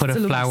out and put a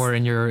flower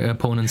in your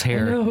opponent's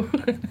hair. No.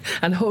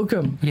 And hug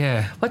him.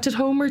 Yeah. What did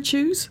Homer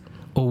choose?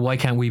 Oh, Why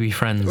Can't We Be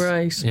Friends?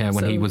 Right. Yeah,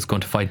 when he was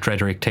going to fight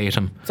Frederick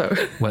Tatum.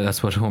 Well,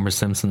 that's what Homer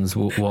Simpson's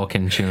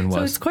walk-in tune was.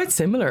 So it's quite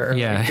similar.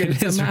 Yeah,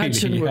 it is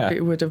Imagine really,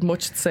 it would have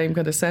much the same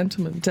kind of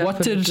sentiment.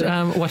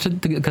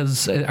 Definitely.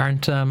 Because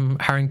aren't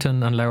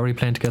Harrington and Lowry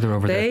playing together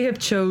over there? They have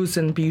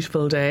chosen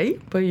Beautiful Day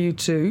by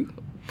U2.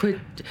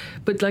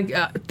 But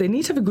they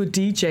need to have a good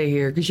DJ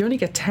here, because you only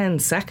get 10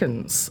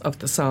 seconds of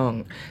the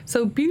song.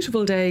 So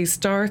Beautiful Day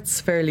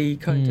starts fairly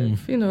kind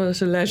of,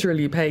 at a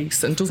leisurely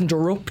pace and doesn't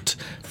erupt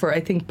for, I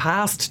think,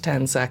 past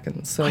 10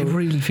 seconds. So I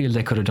really feel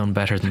they could have done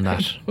better than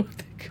that. They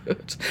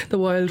could. The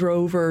Wild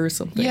Rover or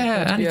something.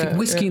 Yeah, anything.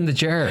 Whiskey in the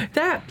Jar.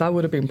 That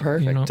would have been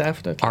perfect,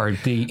 definitely. Or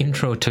the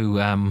intro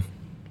to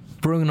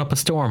brewing up a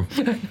storm.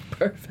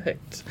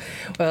 Perfect.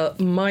 Well,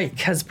 Mike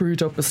has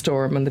brewed up a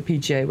storm on the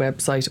PGA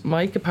website.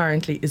 Mike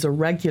apparently is a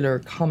regular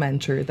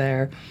commenter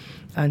there,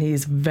 and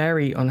he's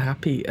very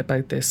unhappy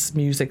about this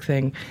music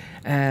thing.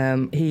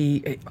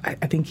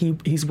 I think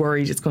he's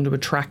worried it's going to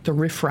attract the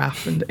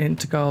riffraff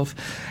into golf,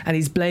 and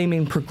he's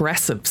blaming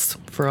progressives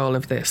for all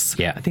of this.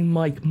 Yeah. I think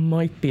Mike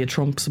might be a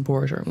Trump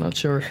supporter, I'm not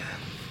sure.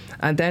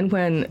 And then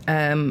when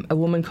a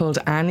woman called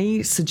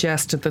Annie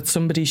suggested that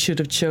somebody should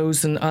have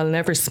chosen I'll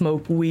Never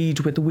Smoke Weed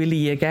with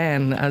Willie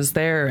Again as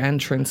their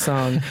entrance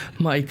song,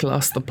 Mike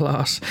lost the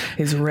plot.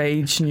 His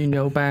rage knew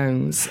no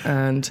bounds,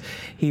 and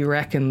he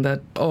reckoned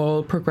that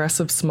all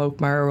progressives smoke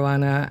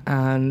marijuana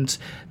and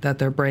that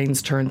their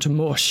brains turn to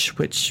mush,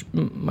 which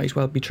might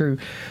well be true.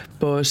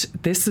 But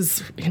this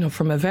is,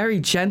 from a very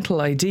gentle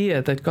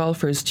idea that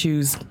golfers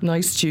choose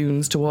nice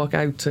tunes to walk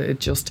out to, it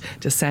just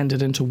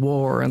descended into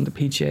war on the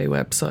PGA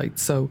website.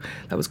 So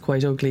that was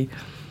quite ugly.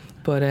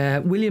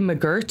 But William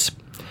McGirt,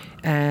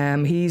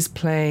 he's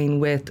playing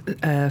with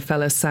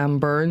fella Sam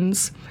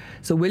Burns.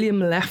 So William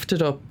left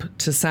it up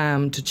to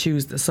Sam to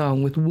choose the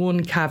song with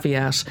one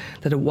caveat,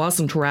 that it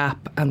wasn't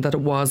rap and that it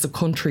was a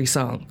country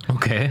song.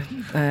 Okay.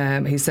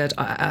 He said,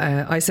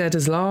 I said,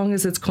 as long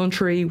as it's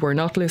country, we're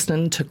not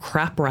listening to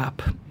crap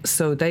rap.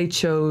 So they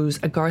chose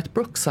a Garth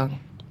Brooks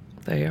song.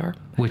 There you are.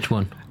 Which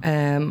one?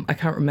 I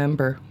can't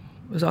remember.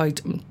 Was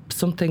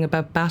something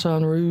about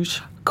Baton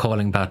Rouge?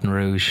 Calling Baton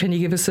Rouge. Can you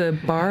give us a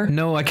bar?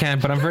 No, I can't.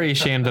 But I'm very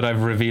ashamed that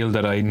I've revealed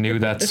that I knew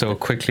that so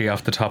quickly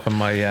off the top of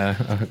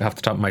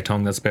my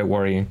tongue. That's a bit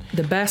worrying.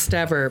 The best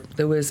ever.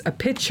 There was a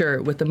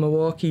picture with the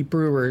Milwaukee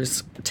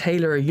Brewers,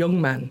 Taylor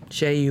Youngman,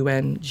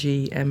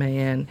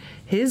 Jungman.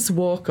 His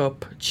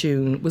walk-up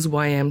tune was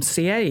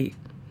YMCA.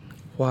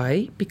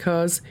 Why?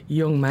 Because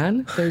young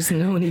man, there's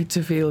no need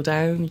to feel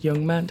down,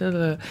 young man.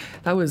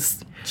 That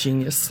was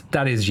genius.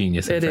 That is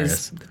genius. It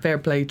is. Fair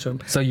play to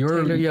him. So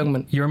Taylor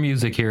Youngman. Your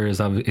music here is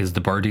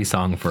the Birdie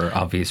song for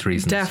obvious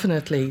reasons.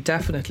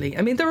 Definitely.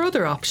 I mean, there are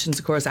other options,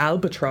 of course.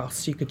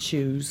 Albatross, you could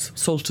choose.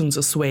 Sultans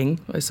of Swing,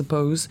 I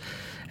suppose.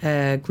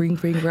 Green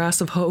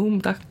Grass of Home,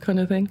 that kind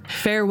of thing.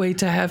 Fairway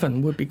to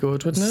Heaven would be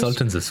good, wouldn't it?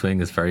 Sultans of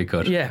Swing is very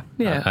good. Yeah.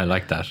 I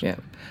like that. Yeah.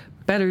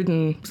 Better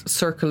than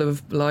Circle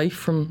of Life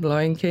from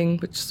Lion King,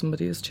 which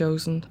somebody has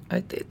chosen.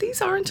 These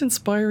aren't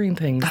inspiring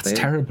things. That's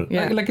terrible.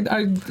 Yeah.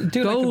 I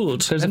do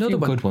Gold. There's a few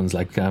good ones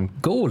like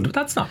Gold.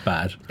 That's not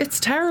bad.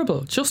 It's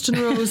terrible.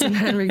 Justin Rose and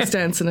Henrik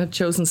Stenson have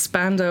chosen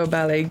Spandau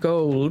Ballet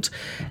Gold.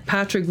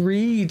 Patrick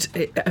Reed,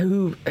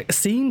 who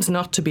seems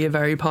not to be a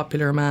very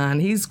popular man,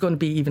 he's going to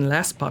be even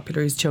less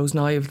popular. He's chosen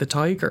Eye of the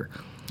Tiger.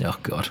 Oh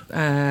God.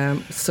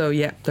 So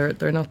yeah,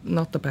 they're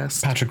not the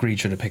best. Patrick Reed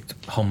should have picked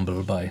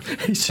Humble by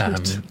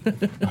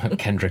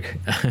Kendrick.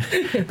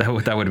 that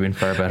would have been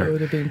far better. That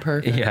would have been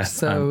perfect. Yeah.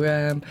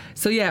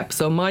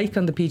 So Mike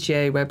on the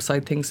PGA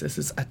website thinks this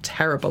is a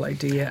terrible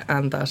idea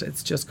and that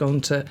it's just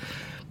going to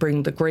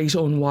bring the great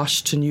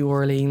unwashed to New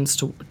Orleans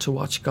to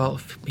watch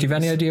golf. Do you have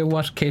any idea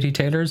what Katie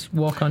Taylor's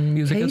walk-on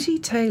music is? Katie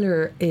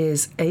Taylor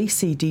is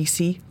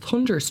AC/DC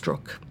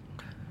Thunderstruck.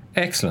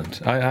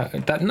 Excellent.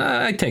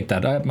 I take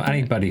that.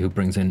 Anybody who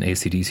brings in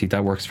AC/DC,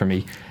 that works for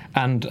me.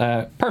 And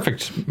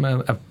perfect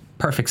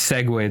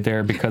segue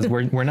there, because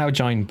we're now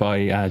joined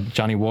by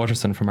Johnny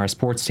Waterson from our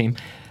sports team.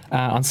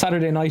 On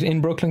Saturday night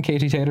in Brooklyn,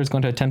 Katie Taylor is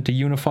going to attempt to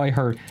unify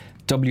her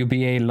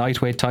WBA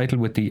lightweight title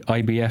with the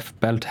IBF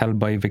belt held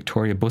by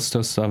Victoria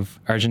Bustos of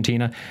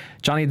Argentina.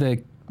 Johnny,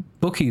 the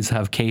bookies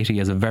have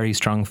Katie as a very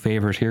strong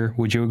favourite here.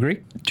 Would you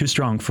agree? Too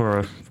strong for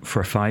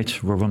a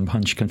fight where one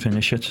punch can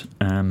finish it.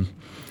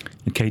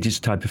 Katie's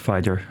the type of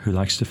fighter who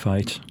likes to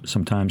fight.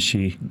 Sometimes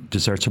she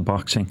deserts her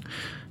boxing.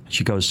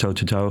 She goes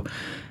toe-to-toe.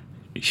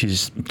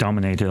 She's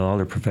dominated all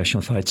her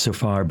professional fights so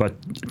far, but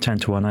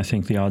 10-1 I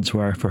think the odds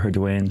were for her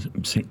to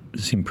win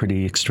seem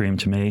pretty extreme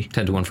to me.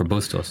 10-1 for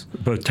Bustos.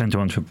 But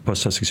 10-1 for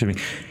Bustos, excuse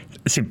me.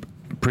 It seemed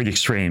pretty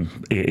extreme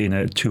in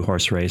a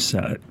two-horse race.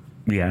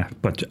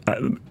 But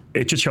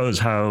it just shows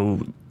how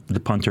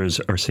the punters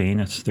are seeing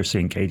it. They're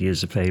seeing Katie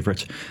as a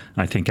favourite.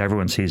 I think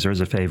everyone sees her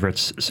as a favourite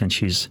since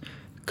she's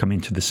come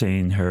into the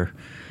scene. Her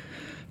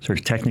sort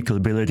of technical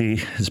ability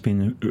has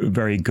been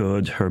very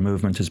good. Her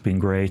movement has been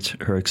great.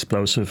 Her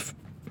explosive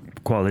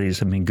qualities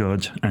have been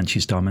good, and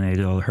she's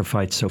dominated all her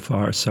fights so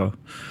far. So,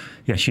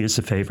 yeah, she is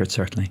the favourite,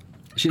 certainly.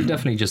 She'll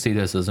definitely just see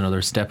this as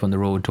another step on the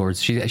road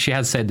towards... She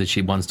has said that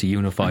she wants to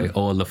unify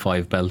all the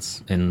 5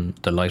 belts in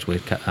the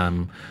lightweight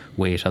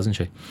weight, hasn't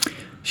she?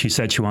 She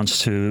said she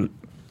wants to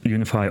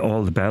unify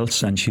all the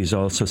belts, and she's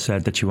also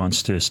said that she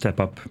wants to step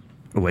up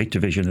a weight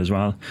division as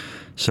well.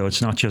 So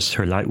it's not just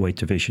her lightweight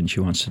division she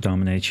wants to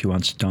dominate. She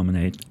wants to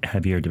dominate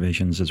heavier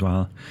divisions as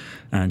well.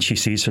 And she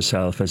sees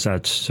herself as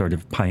that sort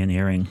of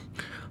pioneering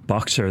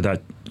boxer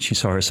that she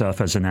saw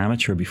herself as an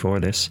amateur before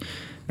this,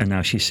 and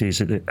now she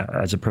sees it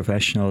as a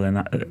professional,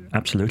 and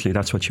absolutely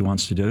that's what she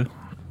wants to do.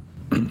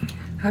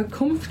 How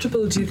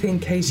comfortable do you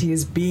think Katie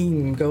has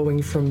been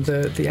going from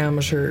the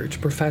amateur to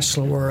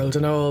professional world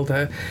and all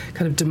the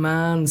kind of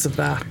demands of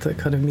that, the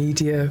kind of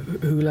media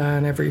hula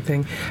and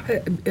everything?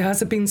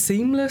 Has it been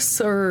seamless,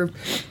 or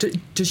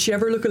does she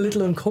ever look a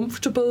little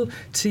uncomfortable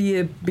to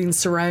you being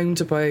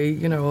surrounded by,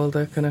 you know, all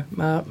the kind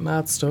of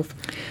mad stuff?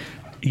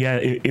 Yeah,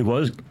 it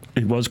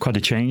was quite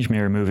a change,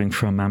 Mira, moving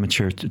from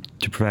amateur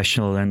to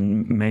professional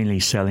and mainly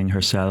selling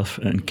herself.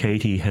 And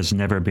Katie has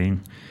never been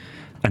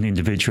an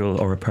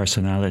individual or a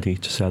personality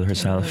to sell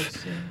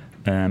herself.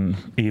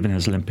 Even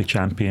as Olympic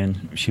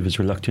champion, she was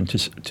reluctant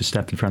to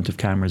step in front of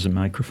cameras and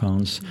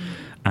microphones,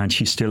 and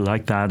she's still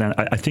like that. And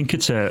I think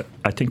it's a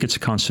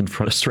constant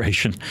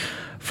frustration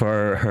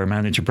for her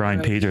manager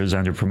Brian Peters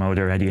and her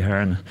promoter Eddie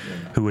Hearn,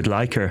 who would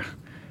like her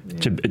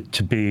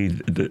to be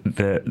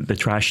the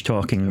trash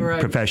talking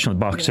professional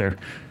boxer.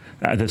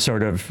 The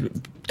sort of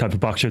type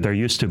of boxer they're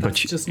used to,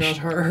 that's but just not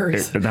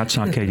hers. That's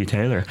not Katie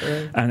Taylor.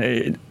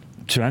 And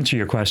to answer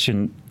your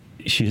question,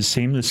 she has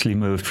seamlessly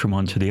moved from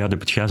one to the other,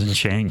 but she hasn't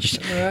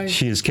changed.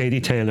 She is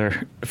Katie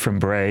Taylor from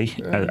Bray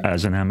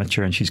as an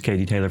amateur, and she's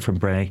Katie Taylor from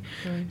Bray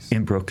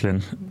in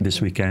Brooklyn this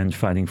weekend,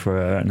 fighting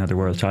for another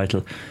world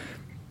title.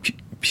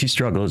 She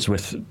struggles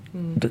with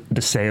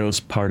the sales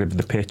part of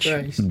the pitch,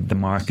 the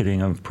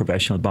marketing of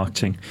professional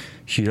boxing.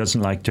 She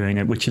doesn't like doing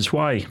it, which is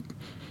why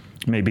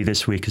maybe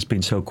this week has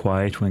been so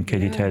quiet when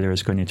Katie Taylor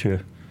is going into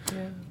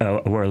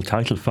a world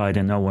title fight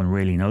and no one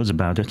really knows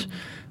about it.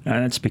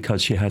 And it's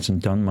because she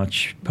hasn't done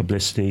much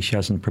publicity, she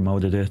hasn't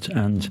promoted it,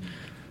 and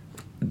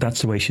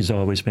that's the way she's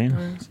always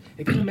been.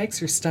 It kind of makes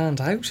her stand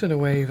out in a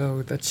way,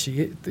 though, that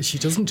she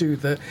doesn't do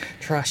the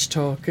trash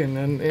talking,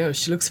 and, you know,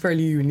 she looks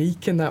fairly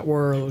unique in that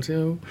world, you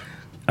know.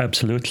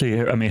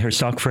 Absolutely. I mean, her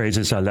stock phrase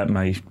is, "I'll let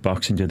my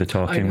boxing do the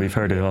talking." We've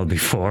heard it all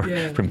before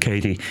from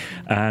Katie,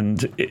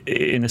 and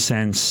in a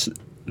sense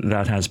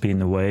that has been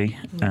the way.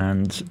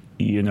 And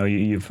you know,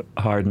 you've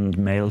hardened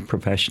male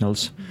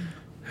professionals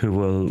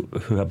who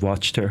have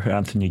watched her.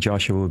 Anthony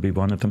Joshua will be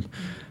one of them,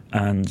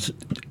 and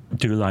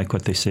do like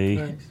what they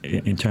see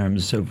in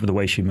terms of the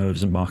way she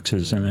moves and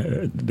boxes,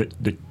 and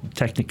the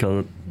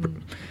technical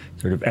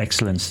sort of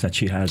excellence that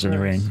she has in the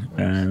ring.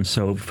 And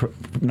so from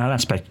that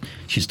aspect,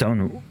 she's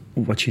done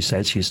what she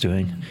says she's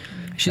doing.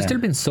 She's still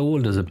been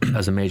sold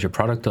as a major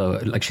product, though.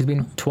 Like, she's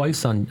been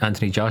twice on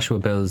Anthony Joshua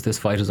bills. This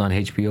fight is on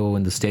HBO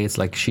in the States.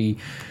 Like,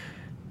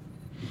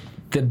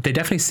 they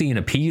definitely see an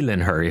appeal in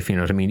her, if you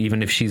know what I mean.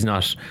 Even if she's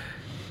not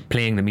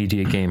playing the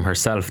media game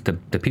herself,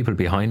 the people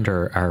behind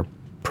her are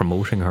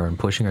promoting her and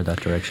pushing her that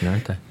direction,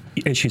 aren't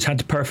they? She's had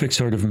the perfect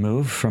sort of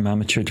move from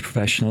amateur to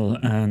professional,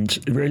 and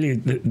really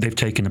they've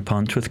taken a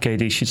punt with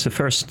Katie. She's the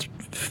first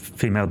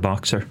female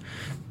boxer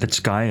that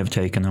Sky have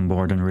taken on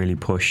board and really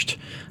pushed,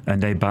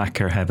 and they back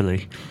her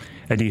heavily.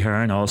 Eddie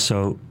Hearn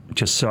also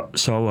just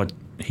saw what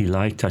he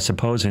liked, I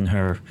suppose, in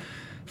her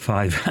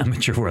 5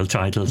 amateur world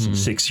titles,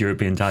 6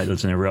 European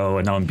titles in a row,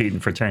 and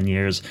unbeaten for 10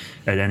 years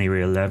at any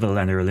real level,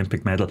 and her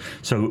Olympic medal.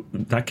 So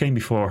that came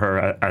before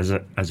her as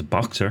a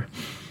boxer.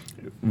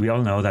 We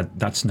all know that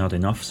that's not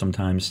enough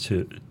sometimes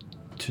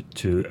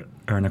to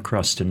earn a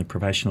crust in the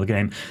professional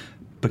game.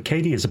 But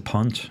Katie is a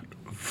punt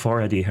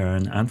for Eddie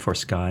Hearn and for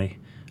Sky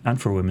and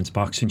for women's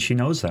boxing. She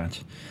knows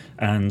that.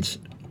 And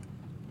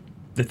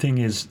the thing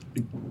is,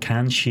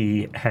 can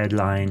she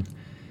headline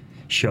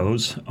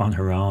shows on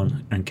her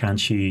own, and can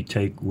she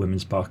take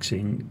women's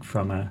boxing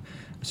from a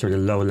sort of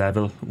low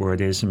level where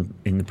it is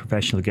in the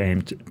professional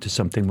game to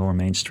something more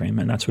mainstream?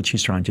 And that's what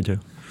she's trying to do.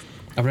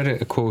 I read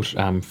a quote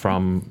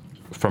from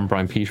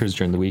Brian Peters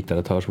during the week that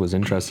I thought was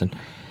interesting.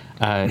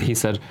 He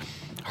said,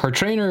 "Her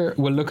trainer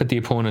will look at the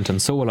opponent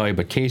and so will I,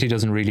 but Katie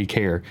doesn't really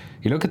care.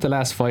 You look at the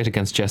last fight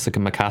against Jessica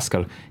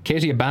McCaskill.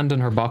 Katie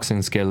abandoned her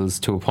boxing skills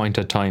to a point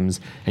at times,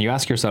 and you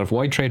ask yourself,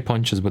 why trade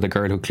punches with a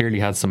girl who clearly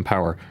has some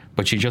power,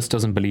 but she just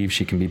doesn't believe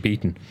she can be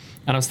beaten?"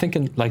 And I was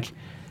thinking, like,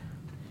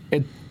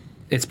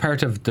 it's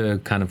part of the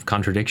kind of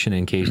contradiction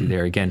in Katie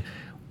there again.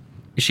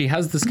 She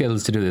has the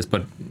skills to do this,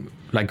 but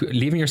like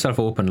leaving yourself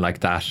open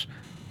like that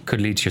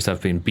could lead to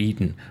yourself being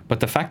beaten.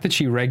 But the fact that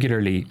she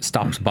regularly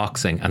stops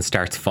boxing and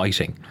starts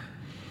fighting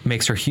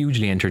makes her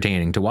hugely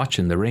entertaining to watch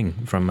in the ring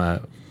from a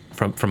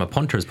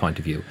punter's point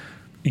of view.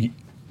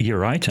 You're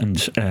right, and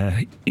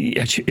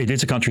it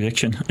is a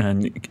contradiction,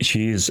 and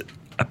she is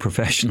a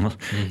professional.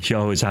 She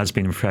always has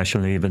been a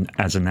professional, even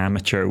as an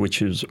amateur,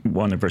 which is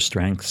one of her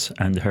strengths,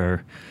 and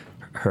her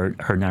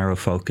narrow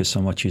focus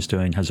on what she's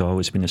doing has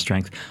always been a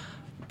strength.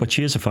 But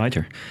she is a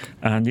fighter,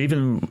 and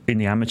even in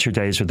the amateur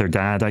days with her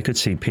dad, I could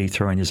see Pete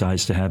throwing his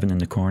eyes to heaven in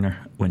the corner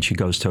when she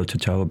goes toe to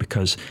toe,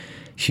 because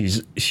she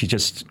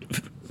just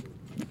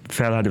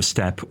fell out of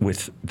step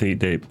with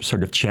the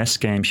sort of chess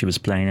game she was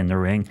playing in the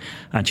ring,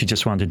 and she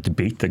just wanted to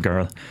beat the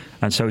girl.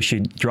 And so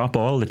she'd drop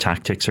all the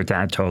tactics her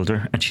dad told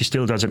her, and she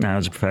still does it now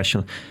as a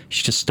professional.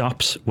 She just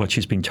stops what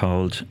she's been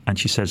told, and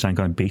she says, "I'm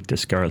going to beat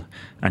this girl,"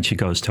 and she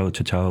goes toe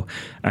to toe.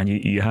 And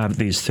you have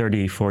these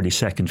 30-40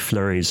 second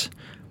flurries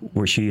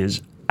where she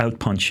is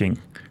out-punching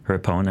her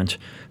opponent,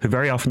 who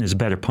very often is a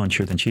better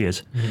puncher than she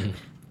is.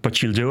 But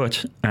she'll do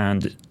it,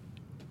 and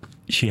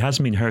she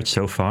hasn't been hurt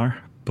so far,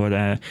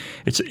 But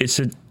it's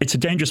a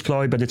dangerous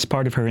ploy, but it's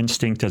part of her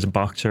instinct as a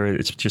boxer.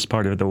 It's just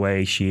part of the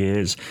way she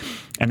is,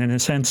 and in a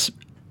sense,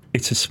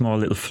 it's a small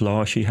little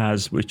flaw she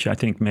has, which I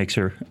think makes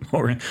her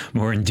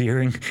more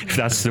endearing, if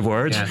that's the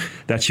word.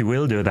 That she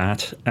will do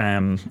that,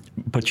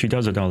 but she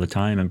does it all the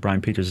time. And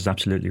Brian Peters is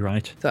absolutely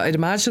right. So I'd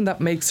imagine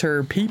that makes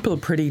her people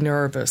pretty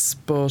nervous,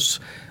 but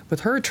with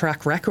her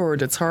track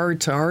record, it's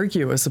hard to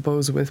argue, I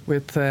suppose,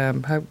 with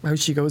how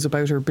she goes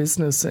about her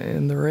business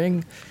in the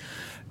ring.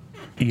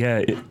 Yeah,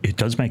 it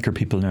does make her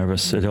people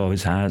nervous. It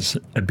always has,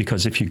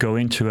 because if you go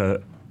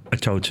into a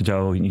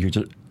toe-to-toe and you're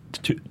just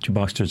two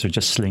boxers are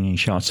just slinging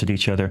shots at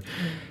each other,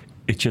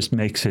 it just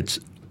makes it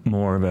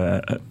more of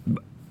a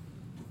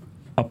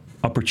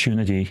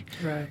opportunity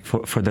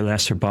for the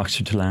lesser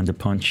boxer to land a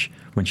punch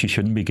when she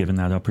shouldn't be given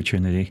that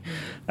opportunity.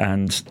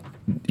 And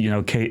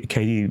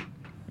Katie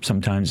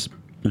sometimes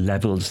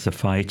levels the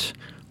fight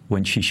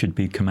when she should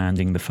be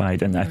commanding the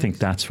fight, and I think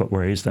that's what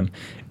worries them.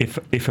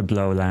 If a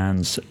blow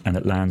lands and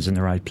it lands in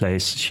the right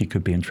place, she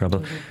could be in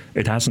trouble.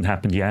 It hasn't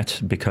happened yet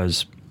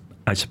because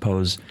I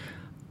suppose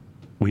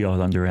we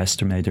all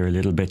underestimate her a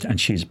little bit, and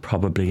she's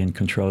probably in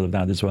control of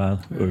that as well.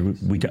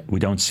 We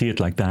don't see it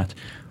like that.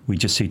 We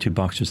just see two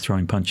boxers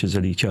throwing punches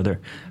at each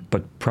other,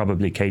 but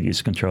probably Katie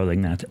is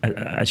controlling that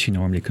as she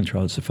normally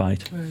controls the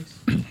fight.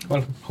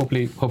 Well,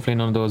 hopefully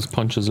none of those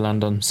punches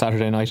land on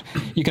Saturday night.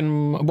 You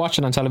can watch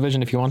it on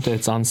television if you want to.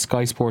 It's on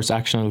Sky Sports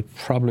Action. It'll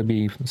probably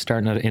be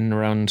starting at in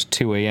around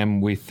 2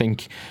 a.m. we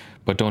think,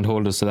 but don't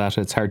hold us to that.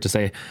 It's hard to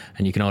say,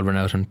 and you can all run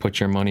out and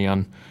put your money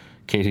on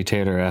Katie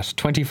Taylor at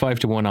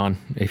 25-1 on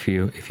if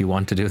you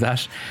want to do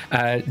that.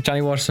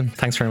 Johnny Waterson,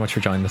 thanks very much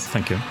for joining us.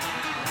 Thank you.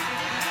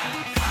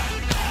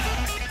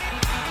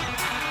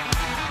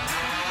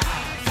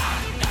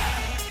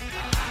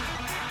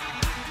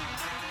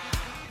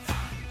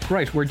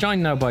 Right, we're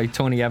joined now by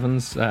Tony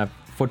Evans,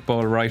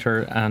 football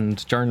writer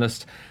and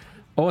journalist,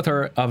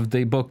 author of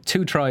the book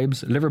Two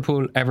Tribes,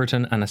 Liverpool,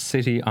 Everton and a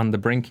City on the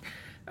Brink.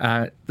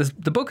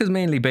 The book is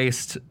mainly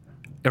based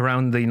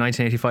around the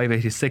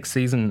 1985-86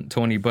 season,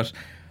 Tony, but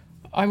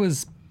I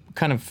was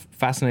kind of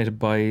fascinated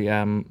by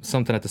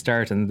something at the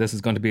start, and this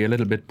is going to be a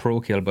little bit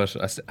parochial, but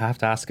I have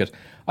to ask it.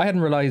 I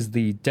hadn't realised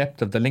the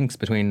depth of the links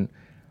between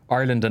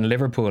Ireland and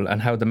Liverpool,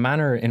 and how the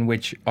manner in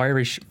which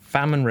Irish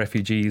famine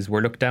refugees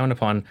were looked down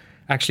upon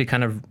actually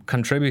kind of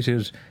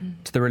contributed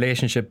to the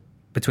relationship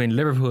between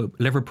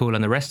Liverpool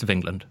and the rest of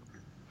England.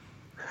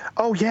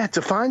 Oh yeah, it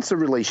defines the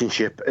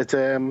relationship.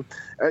 The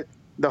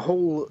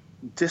whole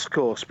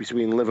discourse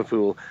between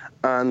Liverpool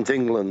and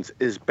England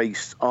is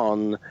based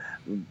on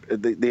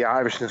the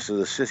Irishness of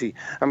the city.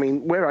 I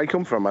mean, where I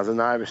come from as an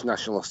Irish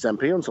nationalist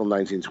MP until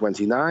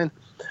 1929,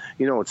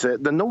 it's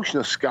the notion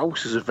of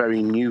Scouse is a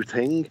very new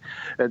thing.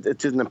 It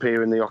didn't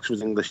appear in the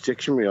Oxford English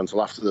Dictionary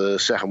until after the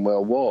Second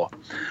World War,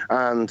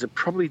 and it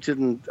probably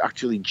didn't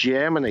actually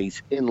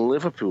germinate in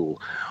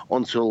Liverpool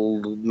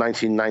until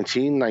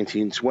 1919,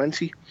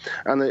 1920,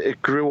 and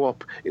it grew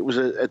up. It was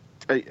a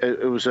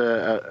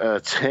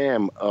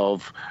term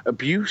of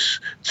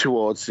abuse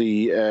towards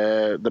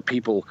the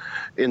people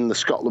in the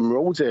Scotland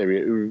Road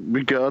area who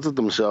regarded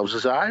themselves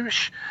as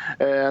Irish,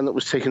 and it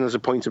was taken as a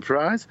point of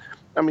pride.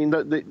 I mean,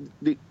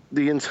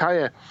 the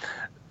entire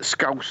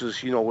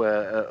Scousers,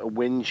 a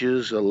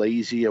Whingers, a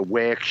Lazy, a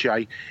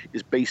Workshy,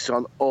 is based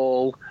on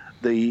all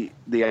the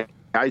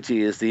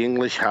ideas the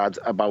English had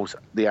about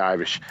the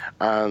Irish,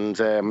 and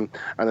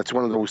it's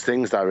one of those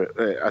things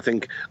that I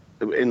think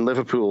in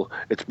Liverpool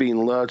it's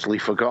been largely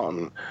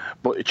forgotten,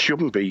 but it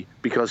shouldn't be,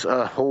 because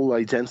our whole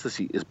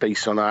identity is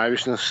based on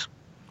Irishness.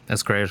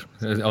 That's great.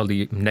 All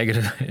the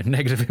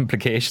negative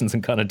implications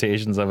and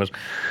connotations of it.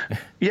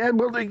 Yeah,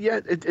 well,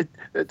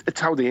 it's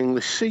how the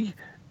English see.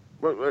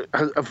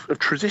 Have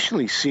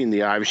traditionally seen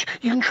the Irish.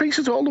 You can trace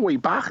it all the way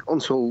back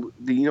until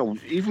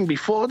even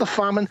before the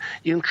famine.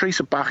 You can trace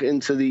it back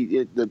into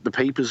the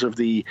papers of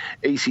the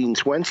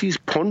 1820s.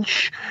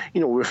 Punch,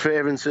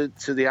 referring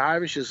to the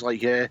Irish as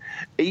like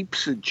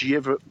apes that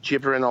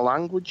gibber in a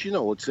language.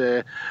 It's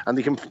and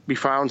they can be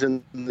found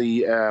in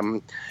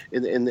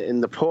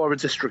the poorer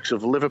districts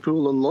of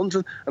Liverpool and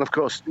London. And of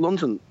course,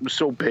 London was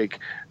so big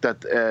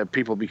that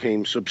people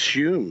became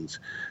subsumed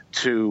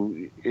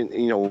to,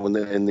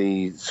 in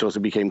the sort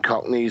of became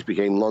Cockneys,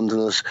 became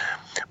Londoners.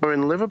 But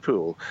in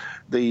Liverpool,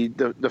 the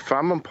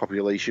famine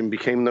population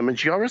became the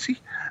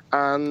majority,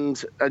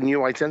 and a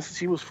new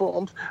identity was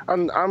formed.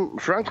 And I'm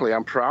proud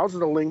of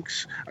the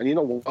links. And you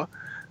know what?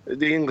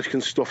 The English can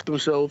stuff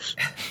themselves.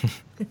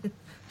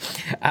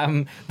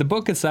 The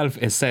book itself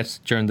is set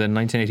during the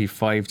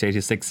 1985 to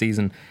 86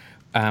 season.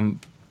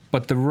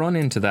 But the run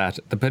into that,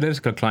 the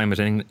political climate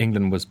in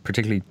England was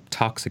particularly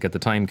toxic at the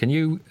time. Can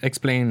you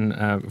explain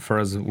for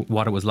us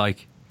what it was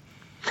like?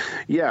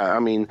 Yeah, I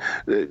mean,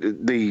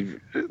 the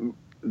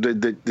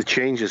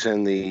changes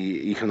in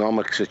the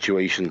economic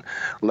situation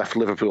left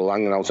Liverpool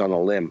hanging out on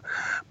a limb.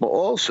 But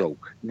also,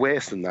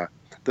 worse than that,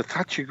 the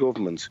Thatcher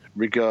government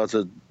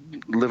regarded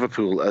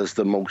Liverpool as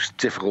the most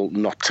difficult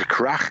nut to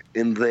crack,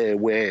 in their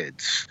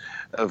words,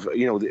 of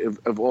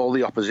all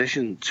the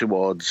opposition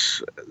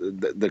towards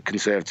the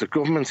Conservative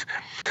government.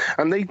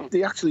 And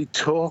they actually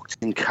talked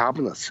in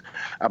cabinet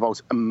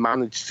about a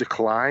managed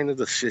decline of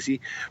the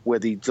city, where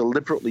they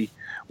deliberately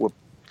were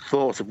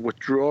thought of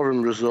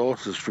withdrawing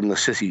resources from the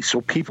city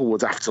so people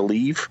would have to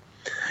leave.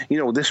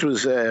 This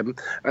was an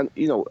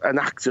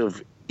act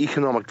of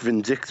economic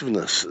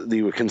vindictiveness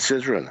they were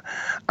considering,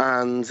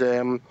 and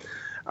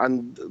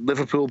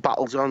Liverpool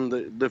battled on.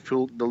 The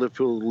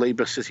Liverpool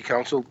Labour City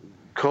Council,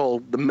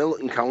 called the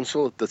Militant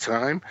Council at the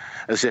time,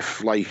 as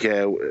if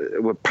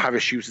were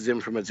parachuted in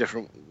from a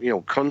different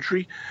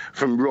country,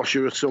 from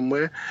Russia or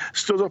somewhere,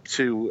 stood up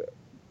to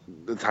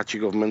the Thatcher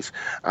government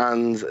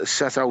and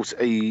set out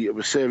a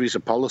series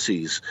of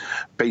policies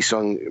based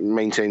on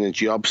maintaining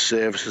jobs,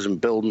 services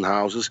and building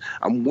houses,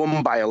 and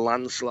won by a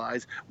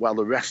landslide, while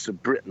the rest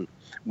of Britain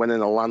went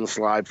in a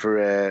landslide for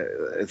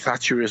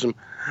Thatcherism.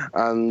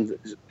 And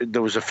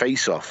there was a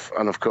face-off,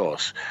 and of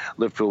course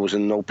Liverpool was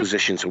in no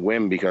position to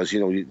win, because they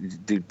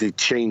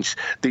changed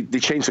the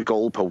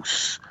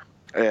goalposts.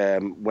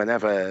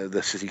 Whenever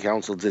the city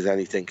council did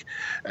anything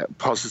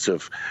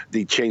positive,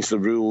 they changed the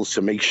rules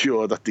to make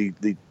sure that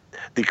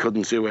they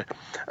couldn't do it,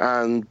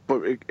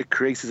 but it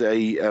created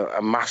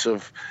a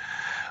massive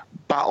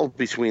battle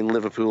between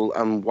Liverpool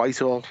and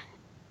Whitehall.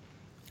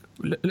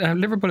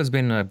 Liverpool has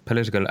been a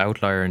political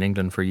outlier in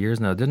England for years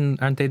now.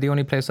 Aren't they the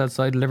only place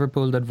outside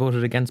Liverpool that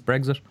voted against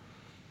Brexit?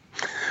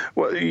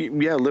 Well,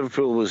 yeah,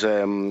 Liverpool was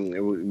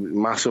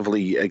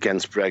massively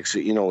against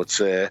Brexit.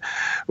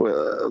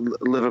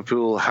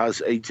 Liverpool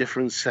has a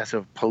different set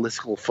of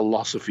political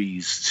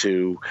philosophies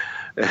to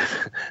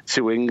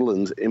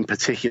England in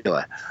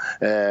particular,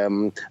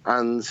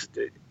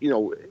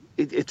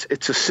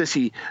 it's a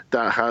city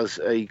that has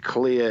a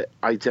clear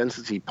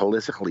identity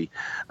politically,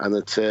 and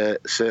it's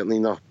certainly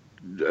not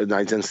an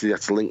identity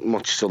that's linked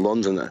much to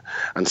London,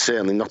 and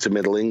certainly not to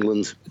Middle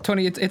England.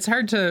 Tony, it's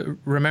hard to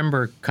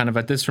remember kind of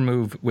at this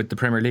remove with the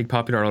Premier League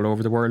popular all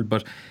over the world,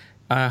 but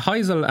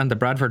Heysel and the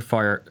Bradford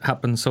fire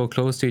happened so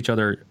close to each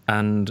other,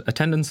 and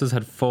attendances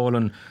had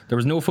fallen. There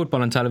was no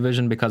football on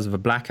television because of a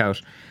blackout,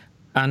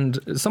 and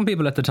some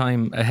people at the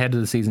time ahead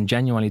of the season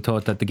genuinely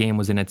thought that the game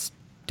was in its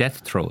death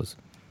throes.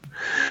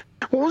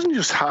 Well, it wasn't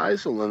just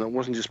Heysel and it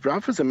wasn't just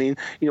Bradford. I mean,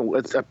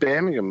 at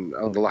Birmingham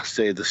on the last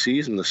day of the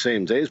season, the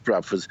same day as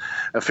Bradford,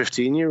 a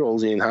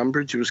 15-year-old Ian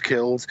Hambridge was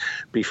killed.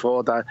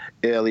 Before that,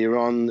 earlier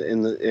on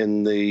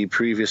in the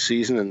previous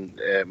season, in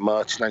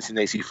March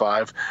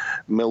 1985,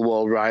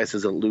 Millwall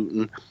rioted at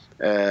Luton.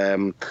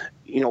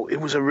 It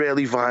was a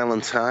really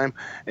violent time.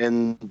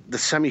 In the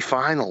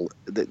semi-final,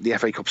 the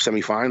FA Cup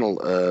semi-final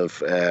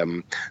of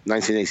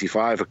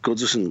 1985 at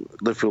Goodison,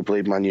 Liverpool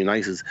played Man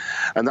United,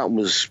 and that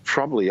was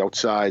probably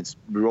outside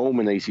Rome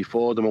in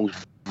 '84 the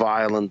most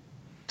violent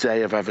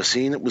day I've ever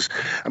seen. It was,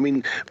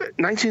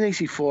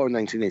 1984 and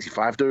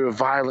 1985, they were a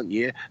violent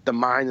year. The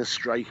miners'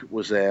 strike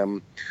was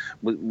on.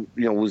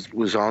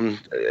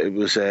 It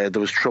was there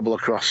was trouble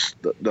across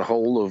the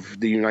whole of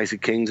the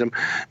United Kingdom.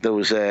 There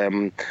was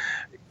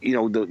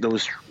there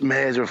was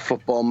murder of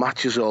football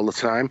matches all the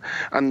time,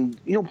 and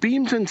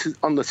beamed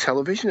on the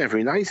television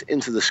every night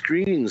into the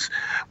screens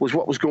was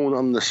what was going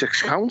on in the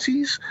 6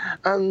 counties,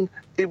 and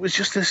it was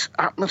just this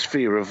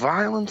atmosphere of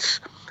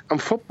violence.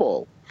 And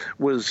football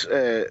was,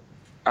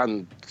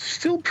 and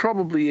still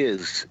probably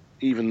is,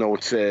 even though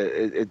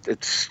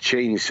it's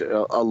changed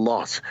a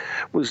lot,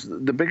 was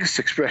the biggest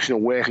expression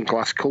of working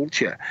class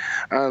culture,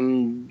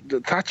 and the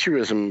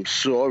Thatcherism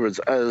saw it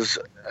as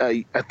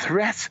a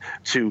threat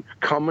to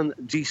common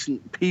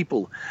decent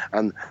people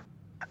and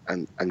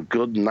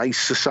good nice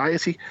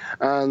society,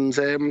 and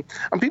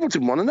people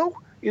didn't want to know.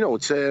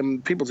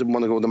 People didn't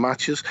want to go to the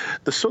matches.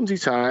 The Sunday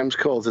Times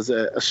called it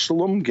a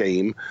slum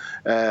game,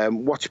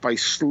 watched by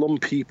slum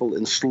people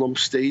in slum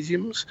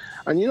stadiums.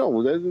 And,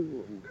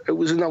 it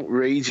was an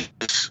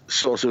outrageous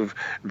sort of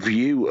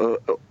view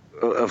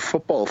of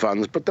football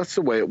fans, but that's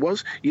the way it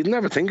was. You'd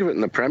never think of it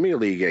in the Premier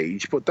League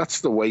age, but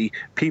that's the way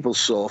people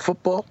saw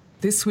football.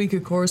 This week,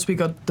 of course, we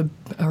got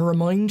a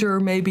reminder,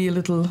 maybe a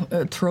little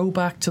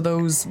throwback to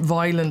those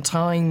violent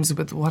times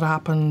with what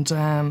happened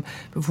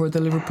before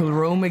the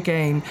Liverpool-Roma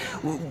game.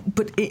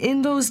 But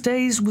in those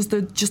days, was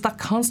there just that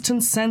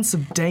constant sense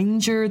of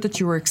danger, that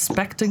you were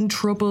expecting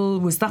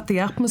trouble? Was that the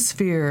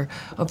atmosphere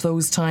of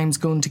those times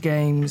going to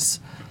games?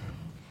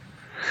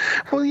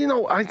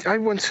 Well, I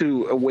went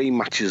to away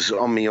matches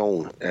on my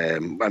own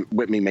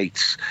with my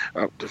mates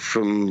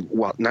from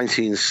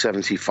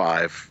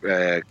 1975,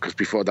 because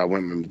before that I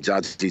went with my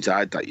dad. He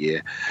died that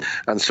year,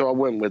 and so I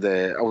went with.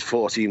 I was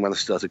 14 when I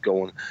started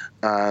going,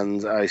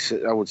 and I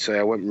would say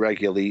I went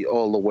regularly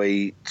all the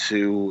way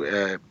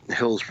to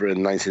Hillsborough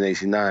in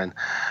 1989,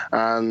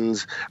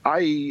 and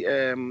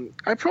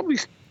I probably,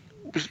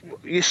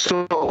 you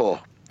saw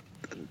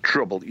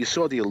trouble. You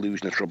saw the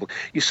illusion of trouble.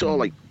 You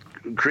saw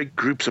great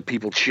groups of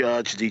people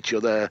charged each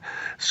other.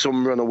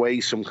 Some run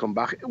away, some come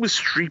back. It was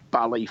street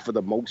ballet for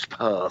the most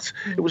part.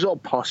 It was all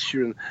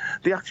posturing.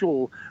 The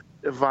actual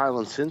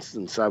violent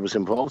incidents I was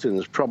involved in.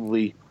 There's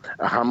probably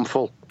a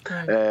handful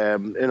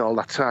in all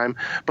that time.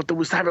 But there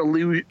was that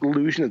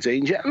illusion of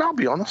danger. And I'll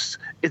be honest,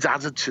 it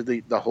added to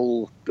the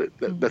whole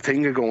the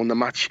thing of going the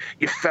match.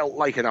 You felt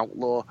like an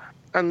outlaw.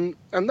 And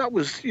that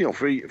was,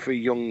 for a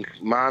young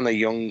man, a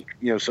young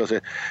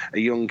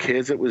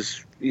kid, it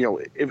was,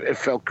 it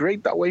felt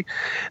great that way.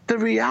 The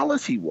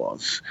reality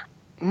was,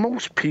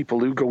 most people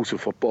who go to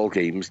football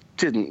games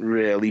didn't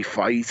really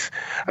fight.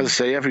 As I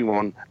say,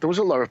 there was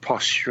a lot of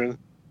posturing.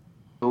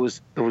 There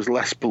was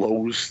less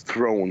blows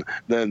thrown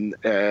than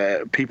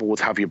people would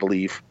have you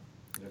believe.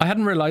 I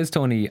hadn't realised,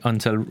 Tony,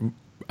 until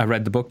I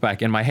read the book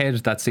back. In my head,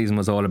 that season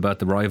was all about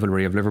the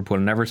rivalry of Liverpool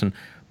and Everton.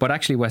 But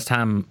actually, West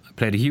Ham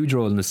played a huge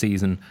role in the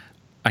season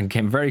and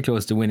came very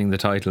close to winning the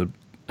title.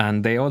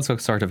 And they also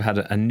sort of had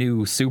a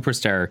new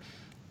superstar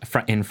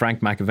in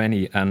Frank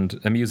McAvenny, and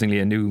amusingly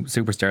a new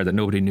superstar that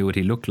nobody knew what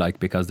he looked like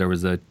because there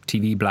was a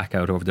TV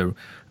blackout over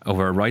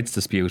a rights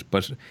dispute.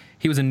 But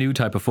he was a new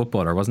type of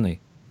footballer, wasn't he?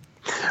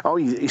 Oh,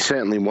 he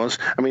certainly was.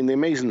 I mean, the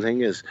amazing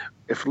thing is,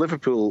 if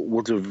Liverpool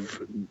would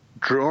have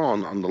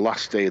drawn on the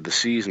last day of the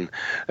season,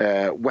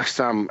 West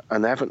Ham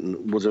and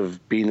Everton would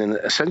have been in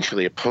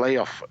essentially a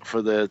playoff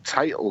for the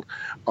title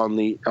on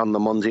the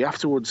Monday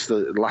afterwards,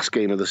 the last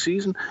game of the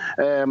season.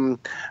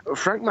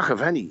 Frank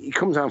McAvenny, he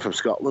comes down from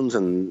Scotland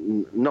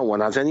and no one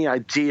has any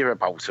idea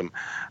about him.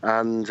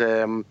 And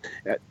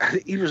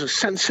he was a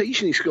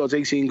sensation. He scored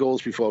 18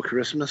 goals before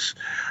Christmas,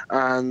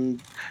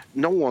 and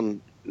no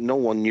one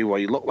knew what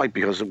he looked like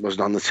because it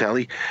wasn't on the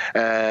telly.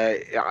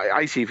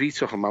 ITV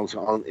took him out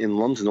in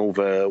London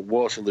over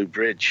Waterloo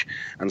Bridge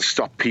and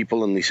stopped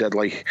people, and he said,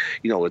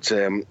 it's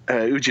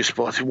who just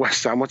spotted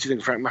West Ham? What do you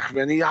think of Frank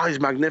McAvenny? He's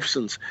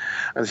magnificent.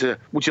 And I said,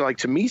 would you like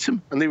to meet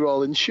him? And they were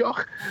all in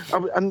shock.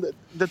 And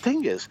the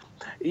thing is,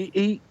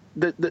 the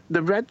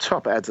red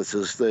top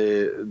editors,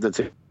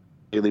 the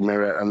Daily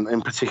Mirror and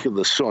in particular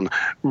the Sun,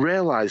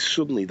 realised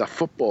suddenly that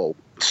football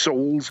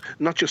sold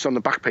not just on the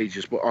back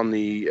pages but on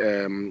the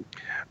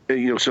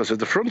sort of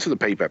the front of the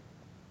paper.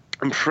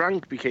 And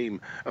Frank became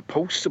a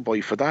poster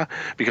boy for that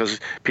because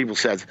people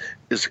said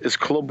his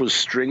club was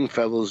string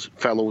fellows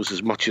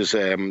as much as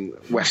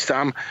West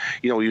Ham.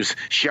 He was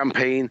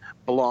champagne,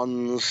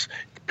 blondes,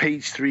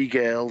 page 3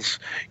 girls,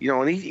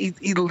 and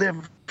he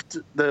lived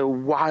the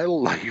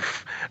wild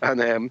life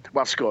and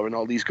while scoring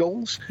all these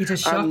goals. He had a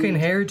shocking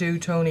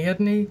hairdo, Tony,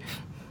 hadn't he?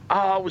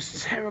 Oh, it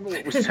was terrible.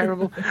 It was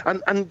terrible.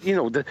 And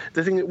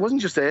the thing, it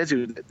wasn't just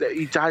hairdo.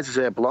 He dyed his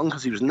hair blonde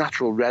because he was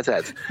natural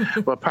redhead.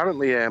 But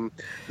apparently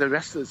the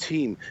rest of the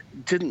team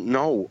didn't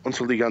know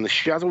until they got in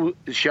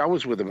the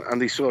showers with him and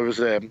they saw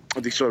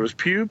his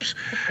pubes.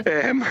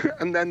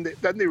 And then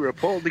they were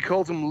appalled. They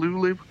called him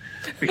Lulu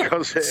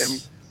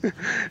because...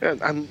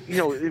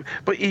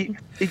 but he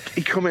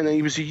come in and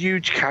he was a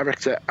huge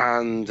character,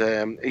 and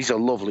he's a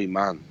lovely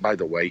man, by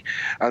the way,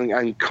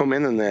 and come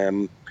in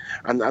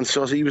and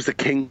so he was the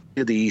king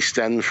of the East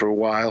End for a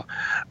while.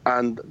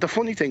 And the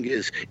funny thing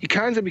is, he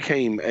kind of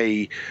became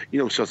a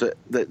sort of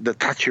the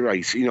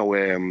Thatcherite,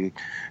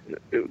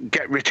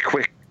 get rich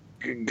quick,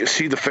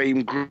 see the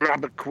fame,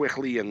 grab it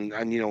quickly,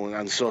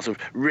 and sort of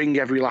wring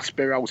every last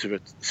bit out of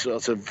it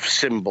sort of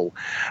symbol.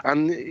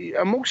 And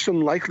a most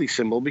unlikely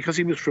symbol because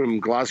he was from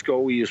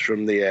Glasgow. He was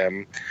from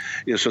the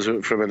sort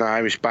of from an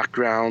Irish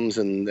background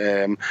and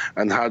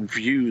had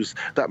views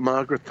that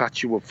Margaret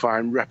Thatcher would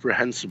find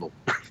reprehensible.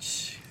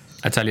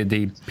 I tell you,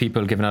 the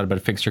people giving out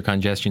about fixture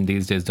congestion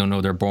these days don't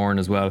know they're born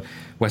as well.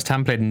 West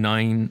Ham played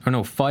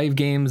 5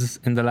 games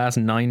in the last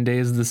 9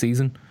 days of the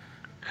season.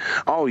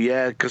 Oh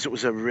yeah, because it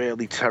was a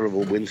really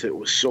terrible winter. It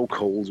was so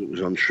cold. It was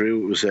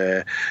untrue.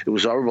 It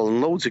was horrible, and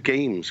loads of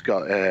games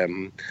got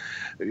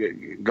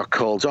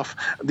called off.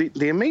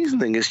 The amazing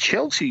thing is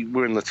Chelsea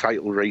were in the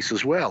title race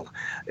as well.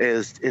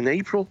 Is in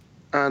April,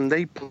 and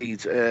they played.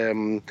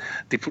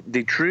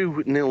 They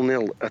drew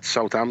 0-0 at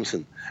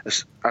Southampton,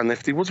 and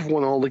if they would have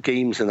won all the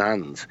games in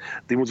hand,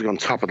 they would have gone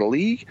top of the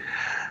league.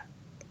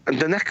 And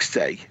the next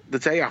day, the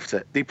day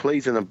after, they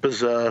played in a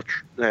bizarre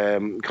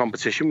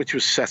competition which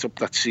was set up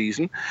that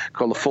season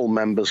called the Full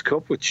Members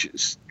Cup, which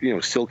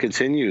still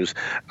continues,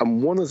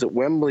 and won us at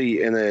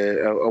Wembley in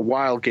a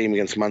wild game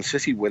against Man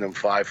City, winning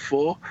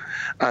 5-4.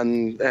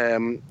 And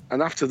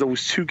after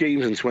those 2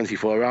 games in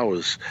 24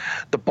 hours,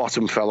 the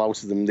bottom fell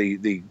out of them.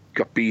 They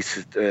got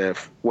beat.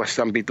 West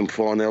Ham beat them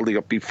 4-0. They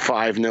got beat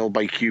 5-0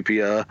 by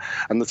QPR,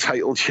 and the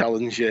title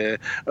challenge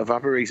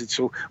evaporated.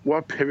 So what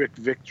a Pyrrhic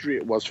victory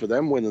it was for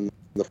them, winning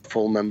the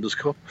Full Members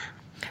Cup.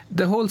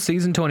 The whole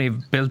season, Tony,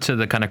 built to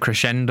the kind of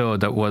crescendo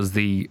that was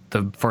the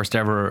first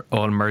ever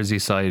All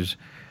Merseyside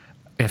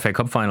FA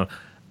Cup final,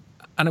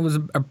 and it was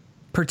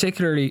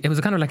it was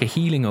kind of like a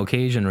healing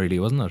occasion, really,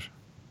 wasn't it?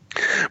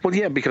 Well,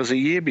 yeah, because a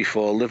year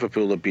before,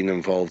 Liverpool had been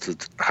involved at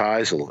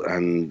Heysel,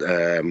 and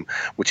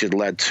which had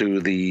led to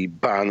the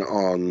ban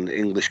on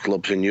English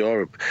clubs in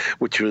Europe,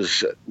 which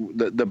was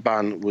the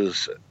ban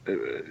was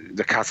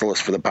the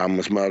catalyst for the ban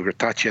was Margaret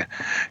Thatcher,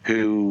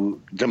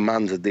 who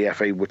demanded the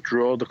FA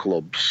withdraw the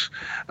clubs,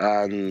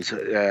 and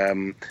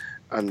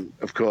and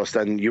of course,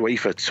 then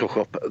UEFA took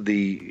up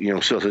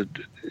the, sort of,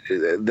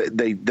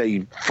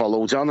 they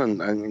followed on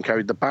and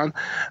carried the ban.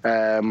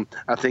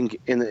 I think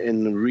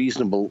in a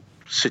reasonable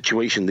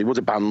situation, they would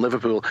have banned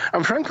Liverpool.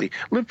 And frankly,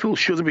 Liverpool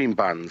should have been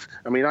banned.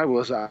 I mean, I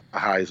was at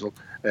Heysel.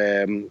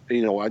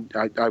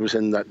 I was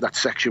in that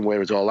section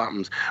where it all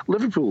happened.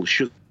 Liverpool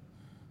should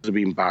have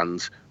been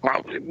banned.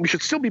 Well, we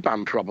should still be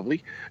banned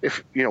probably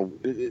if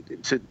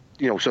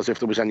sort of if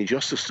there was any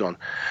justice done.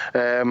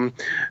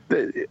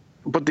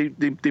 But they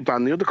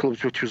banned the other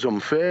clubs, which was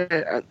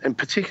unfair, and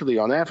particularly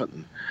on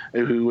Everton,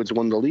 who had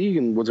won the league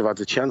and would have had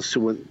the chance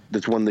to win.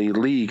 That won the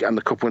league and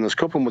the Cup Winners'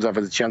 Cup, and would have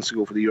had a chance to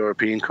go for the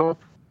European Cup.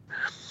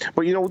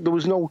 But there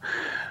was no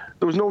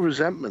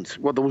resentment.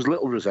 Well, there was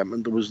little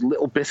resentment. There was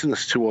little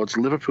bitterness towards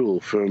Liverpool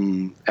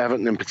from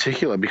Everton in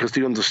particular, because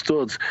they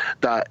understood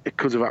that it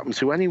could have happened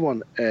to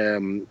anyone.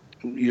 Heysel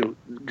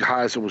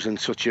was in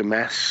such a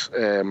mess.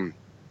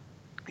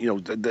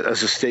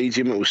 As a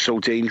stadium, it was so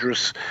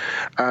dangerous,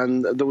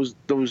 and there was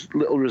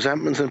little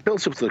resentment, and it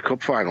built up to the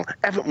cup final.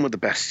 Everton were the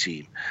best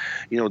team.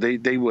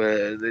 They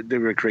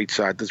were a great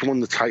side. They'd won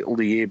the title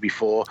the year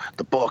before.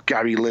 They bought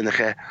Gary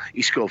Lineker.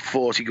 He scored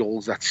 40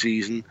 goals that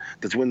season.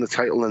 They'd win the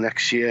title the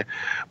next year.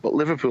 But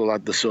Liverpool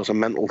had the sort of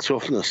mental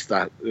toughness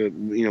that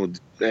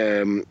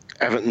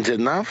Everton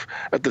didn't have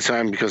at the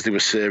time, because they were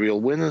serial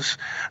winners,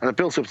 and it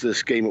built up to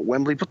this game at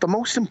Wembley. But the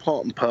most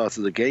important part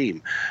of the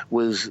game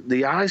was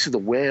the eyes of the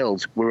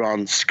world were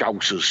on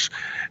Scousers.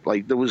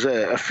 Like, there was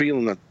a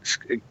feeling that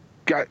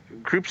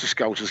groups of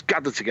Scousers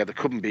gathered together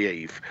couldn't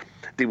behave.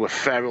 They were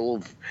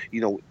feral,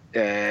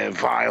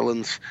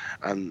 violent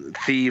and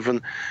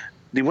thieving.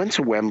 They went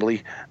to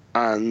Wembley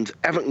and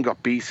Everton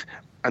got beat.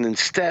 And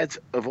instead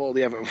of all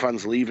the Everton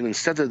fans leaving,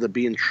 instead of there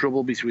being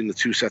trouble between the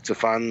two sets of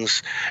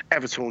fans,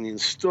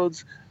 Evertonians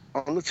stood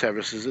on the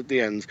terraces at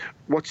the end,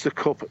 watched the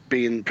cup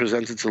being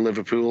presented to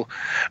Liverpool,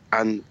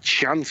 and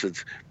chanted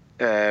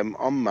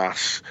en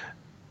masse,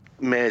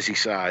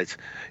 Merseyside.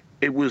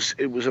 It was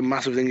a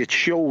massive thing. It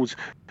showed,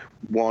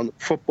 one,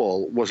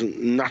 football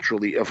wasn't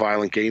naturally a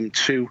violent game.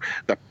 Two,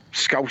 that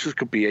Scousers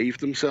could behave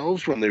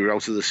themselves when they were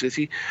out of the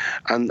city,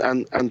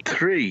 and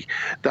three,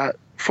 that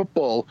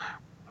football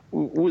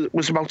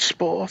was about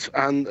sport,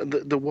 and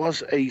there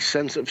was a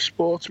sense of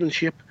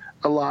sportsmanship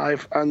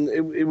alive, and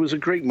it was a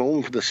great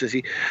moment for the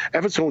city.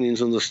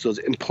 Evertonians understood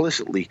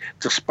implicitly,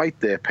 despite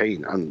their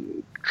pain,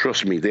 and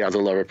trust me, they had a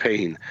lot of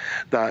pain,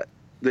 that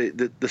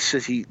the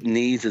city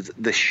needed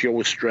this show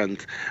of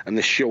strength and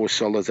this show of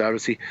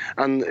solidarity,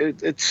 and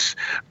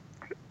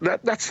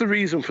that's the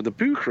reason for the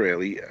book,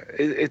 really.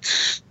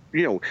 It's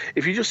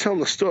if you're just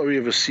telling the story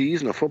of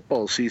a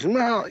football season,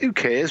 well, who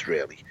cares,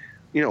 really?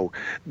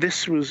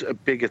 This was a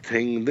bigger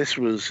thing. This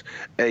was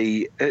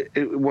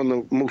one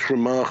of the most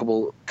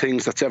remarkable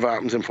things that's ever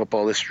happened in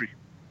football history.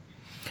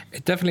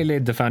 It definitely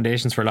laid the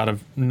foundations for a lot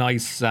of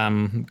nice,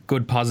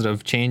 good,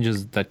 positive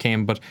changes that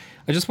came. But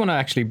I just want to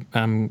actually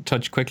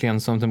touch quickly on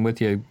something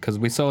with you, because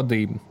we saw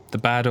the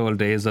bad old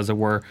days, as it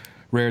were,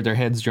 rear their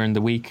heads during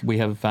the week. We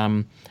have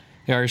the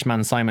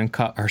Irishman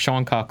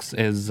Sean Cox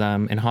is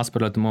in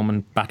hospital at the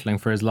moment, battling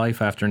for his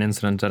life after an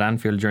incident at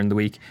Anfield during the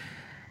week.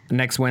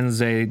 Next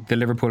Wednesday, the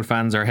Liverpool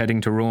fans are heading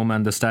to Rome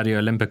and the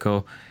Stadio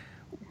Olimpico.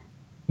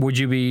 Would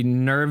you be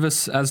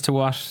nervous as to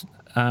what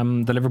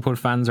the Liverpool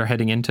fans are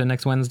heading into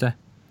next Wednesday?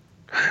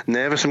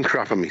 Nervous and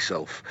crap on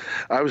myself.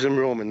 I was in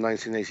Rome in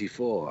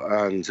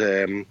 1984, and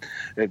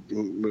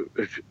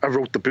I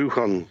wrote the book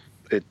on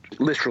it,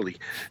 literally.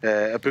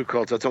 A book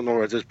called I Don't Know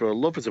Where It Is, But I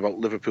Love It, about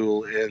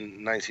Liverpool in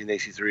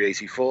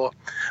 1983-84.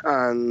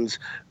 And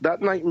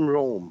that night in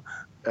Rome,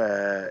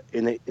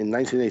 in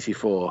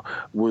 1984,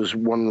 was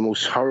one of the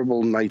most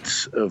horrible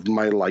nights of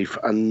my life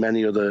and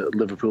many other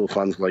Liverpool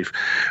fans' life.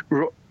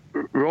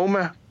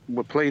 Roma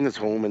were playing at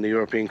home in the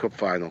European Cup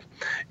final.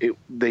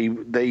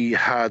 They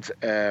had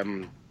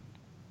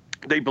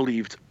they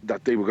believed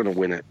that they were going to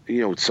win it.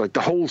 It's like the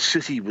whole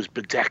city was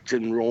bedecked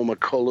in Roma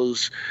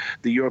colours.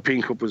 The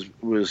European Cup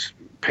was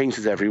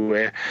painted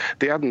everywhere.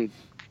 They hadn't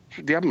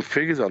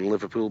figured on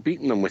Liverpool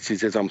beating them, which they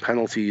did on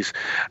penalties.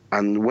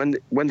 And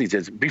when they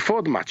did,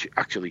 before the match,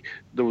 actually,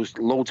 there was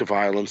loads of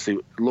violence.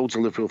 Loads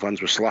of Liverpool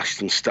fans were slashed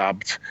and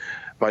stabbed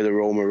by the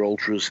Roma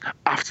ultras.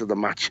 After the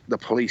match, the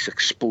police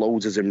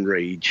exploded in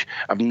rage.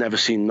 I've never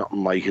seen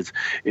nothing like it.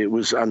 It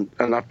was, and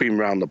I've been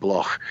round the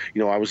block.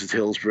 I was at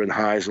Hillsborough and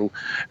Heysel.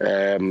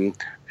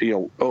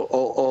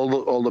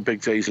 All the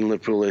big days in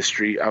Liverpool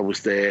history, I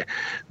was there.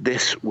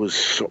 This was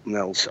something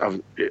else.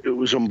 It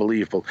was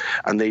unbelievable,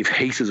 and they've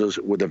hated us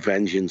with a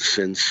vengeance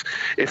since.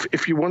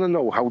 If you want to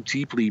know how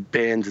deeply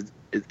burned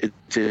it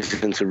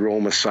is into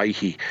Roma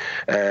psyche,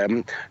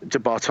 De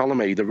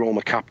Bartolome, the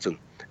Roma captain,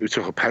 who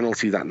took a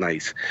penalty that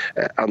night,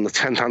 on the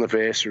 10th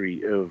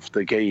anniversary of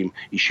the game,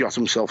 he shot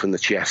himself in the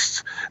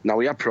chest. Now,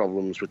 he had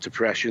problems with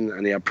depression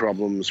and he had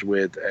problems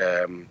with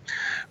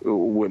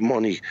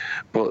money,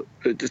 but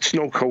it's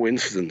no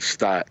coincidence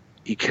that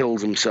he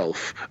killed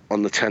himself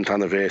on the 10th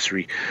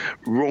anniversary.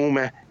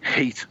 Roma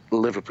hate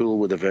Liverpool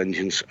with a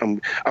vengeance,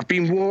 and I've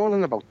been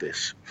warning about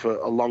this for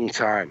a long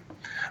time,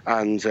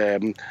 and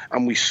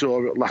we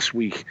saw it last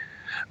week.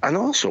 And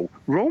also,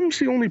 Rome's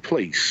the only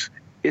place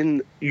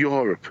in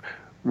Europe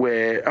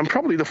where, and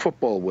probably the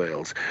football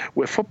world,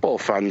 where football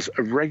fans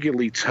are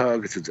regularly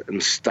targeted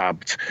and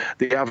stabbed.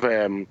 They have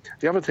a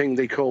thing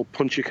they call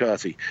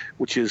punchicati,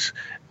 which is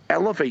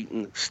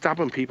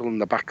stabbing people in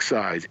the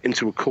backside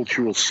into a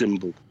cultural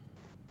symbol.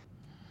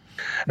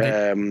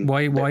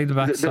 Why the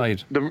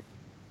backside?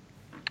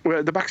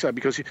 The backside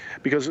because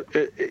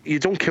you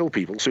don't kill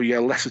people, so you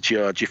get a lesser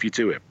charge if you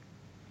do it.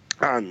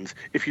 And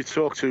if you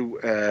talk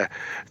to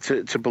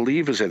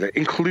believers in it,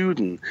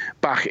 including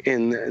back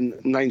in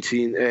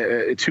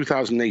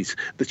 2008,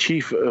 the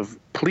chief of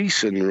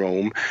police in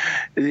Rome,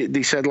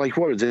 they said, like,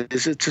 what is it?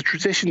 It's a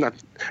tradition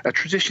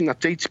that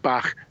dates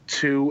back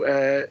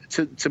to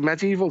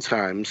medieval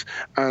times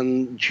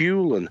and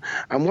dueling.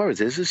 And what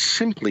it is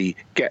simply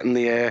getting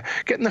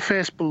the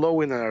first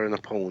blow in on an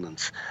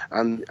opponent.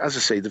 And as I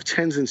say, they've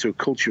turned into a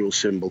cultural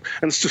symbol,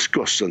 and it's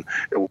disgusting.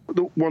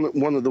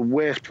 One of the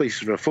worst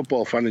places for a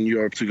football fan in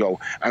Europe to go,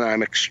 and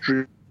I'm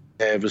extremely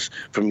nervous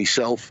for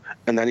myself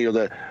and any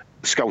other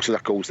scouser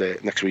that goes there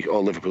next week,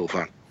 or Liverpool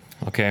fan.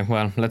 Okay,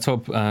 well, let's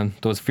hope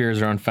those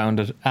fears are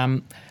unfounded.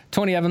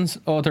 Tony Evans,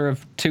 author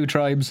of Two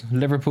Tribes,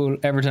 Liverpool,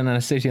 Everton and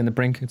a City on the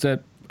Brink. It's a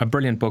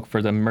brilliant book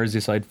for the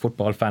Merseyside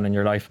football fan in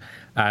your life.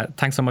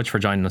 Thanks so much for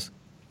joining us.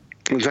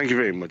 Thank you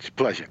very much.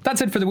 Pleasure.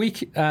 That's it for the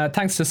week.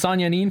 Thanks to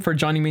Sonia and Ian for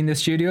joining me in the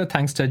studio.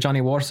 Thanks to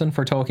Johnny Watson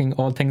for talking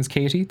all things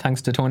Katie.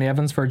 Thanks to Tony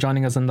Evans for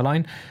joining us on the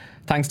line.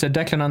 Thanks to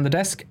Declan on the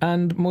desk.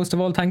 And most of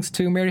all, thanks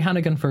to Mary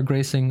Hannigan for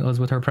gracing us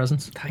with her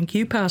presence. Thank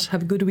you, Pat.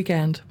 Have a good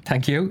weekend.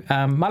 Thank you.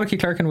 Malachy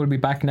Clerkin will be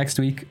back next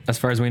week, as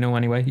far as we know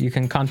anyway. You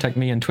can contact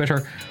me on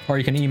Twitter, or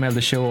you can email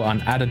the show on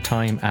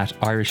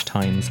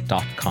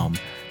addedtime@irishtimes.com.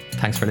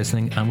 Thanks for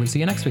listening, and we'll see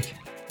you next week.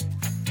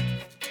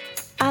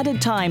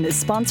 Added Time is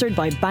sponsored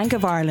by Bank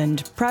of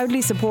Ireland,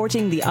 proudly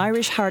supporting the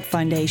Irish Heart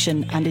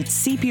Foundation and its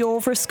CPO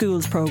for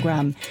Schools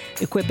programme,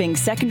 equipping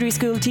secondary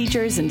school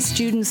teachers and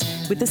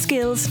students with the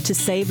skills to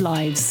save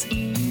lives.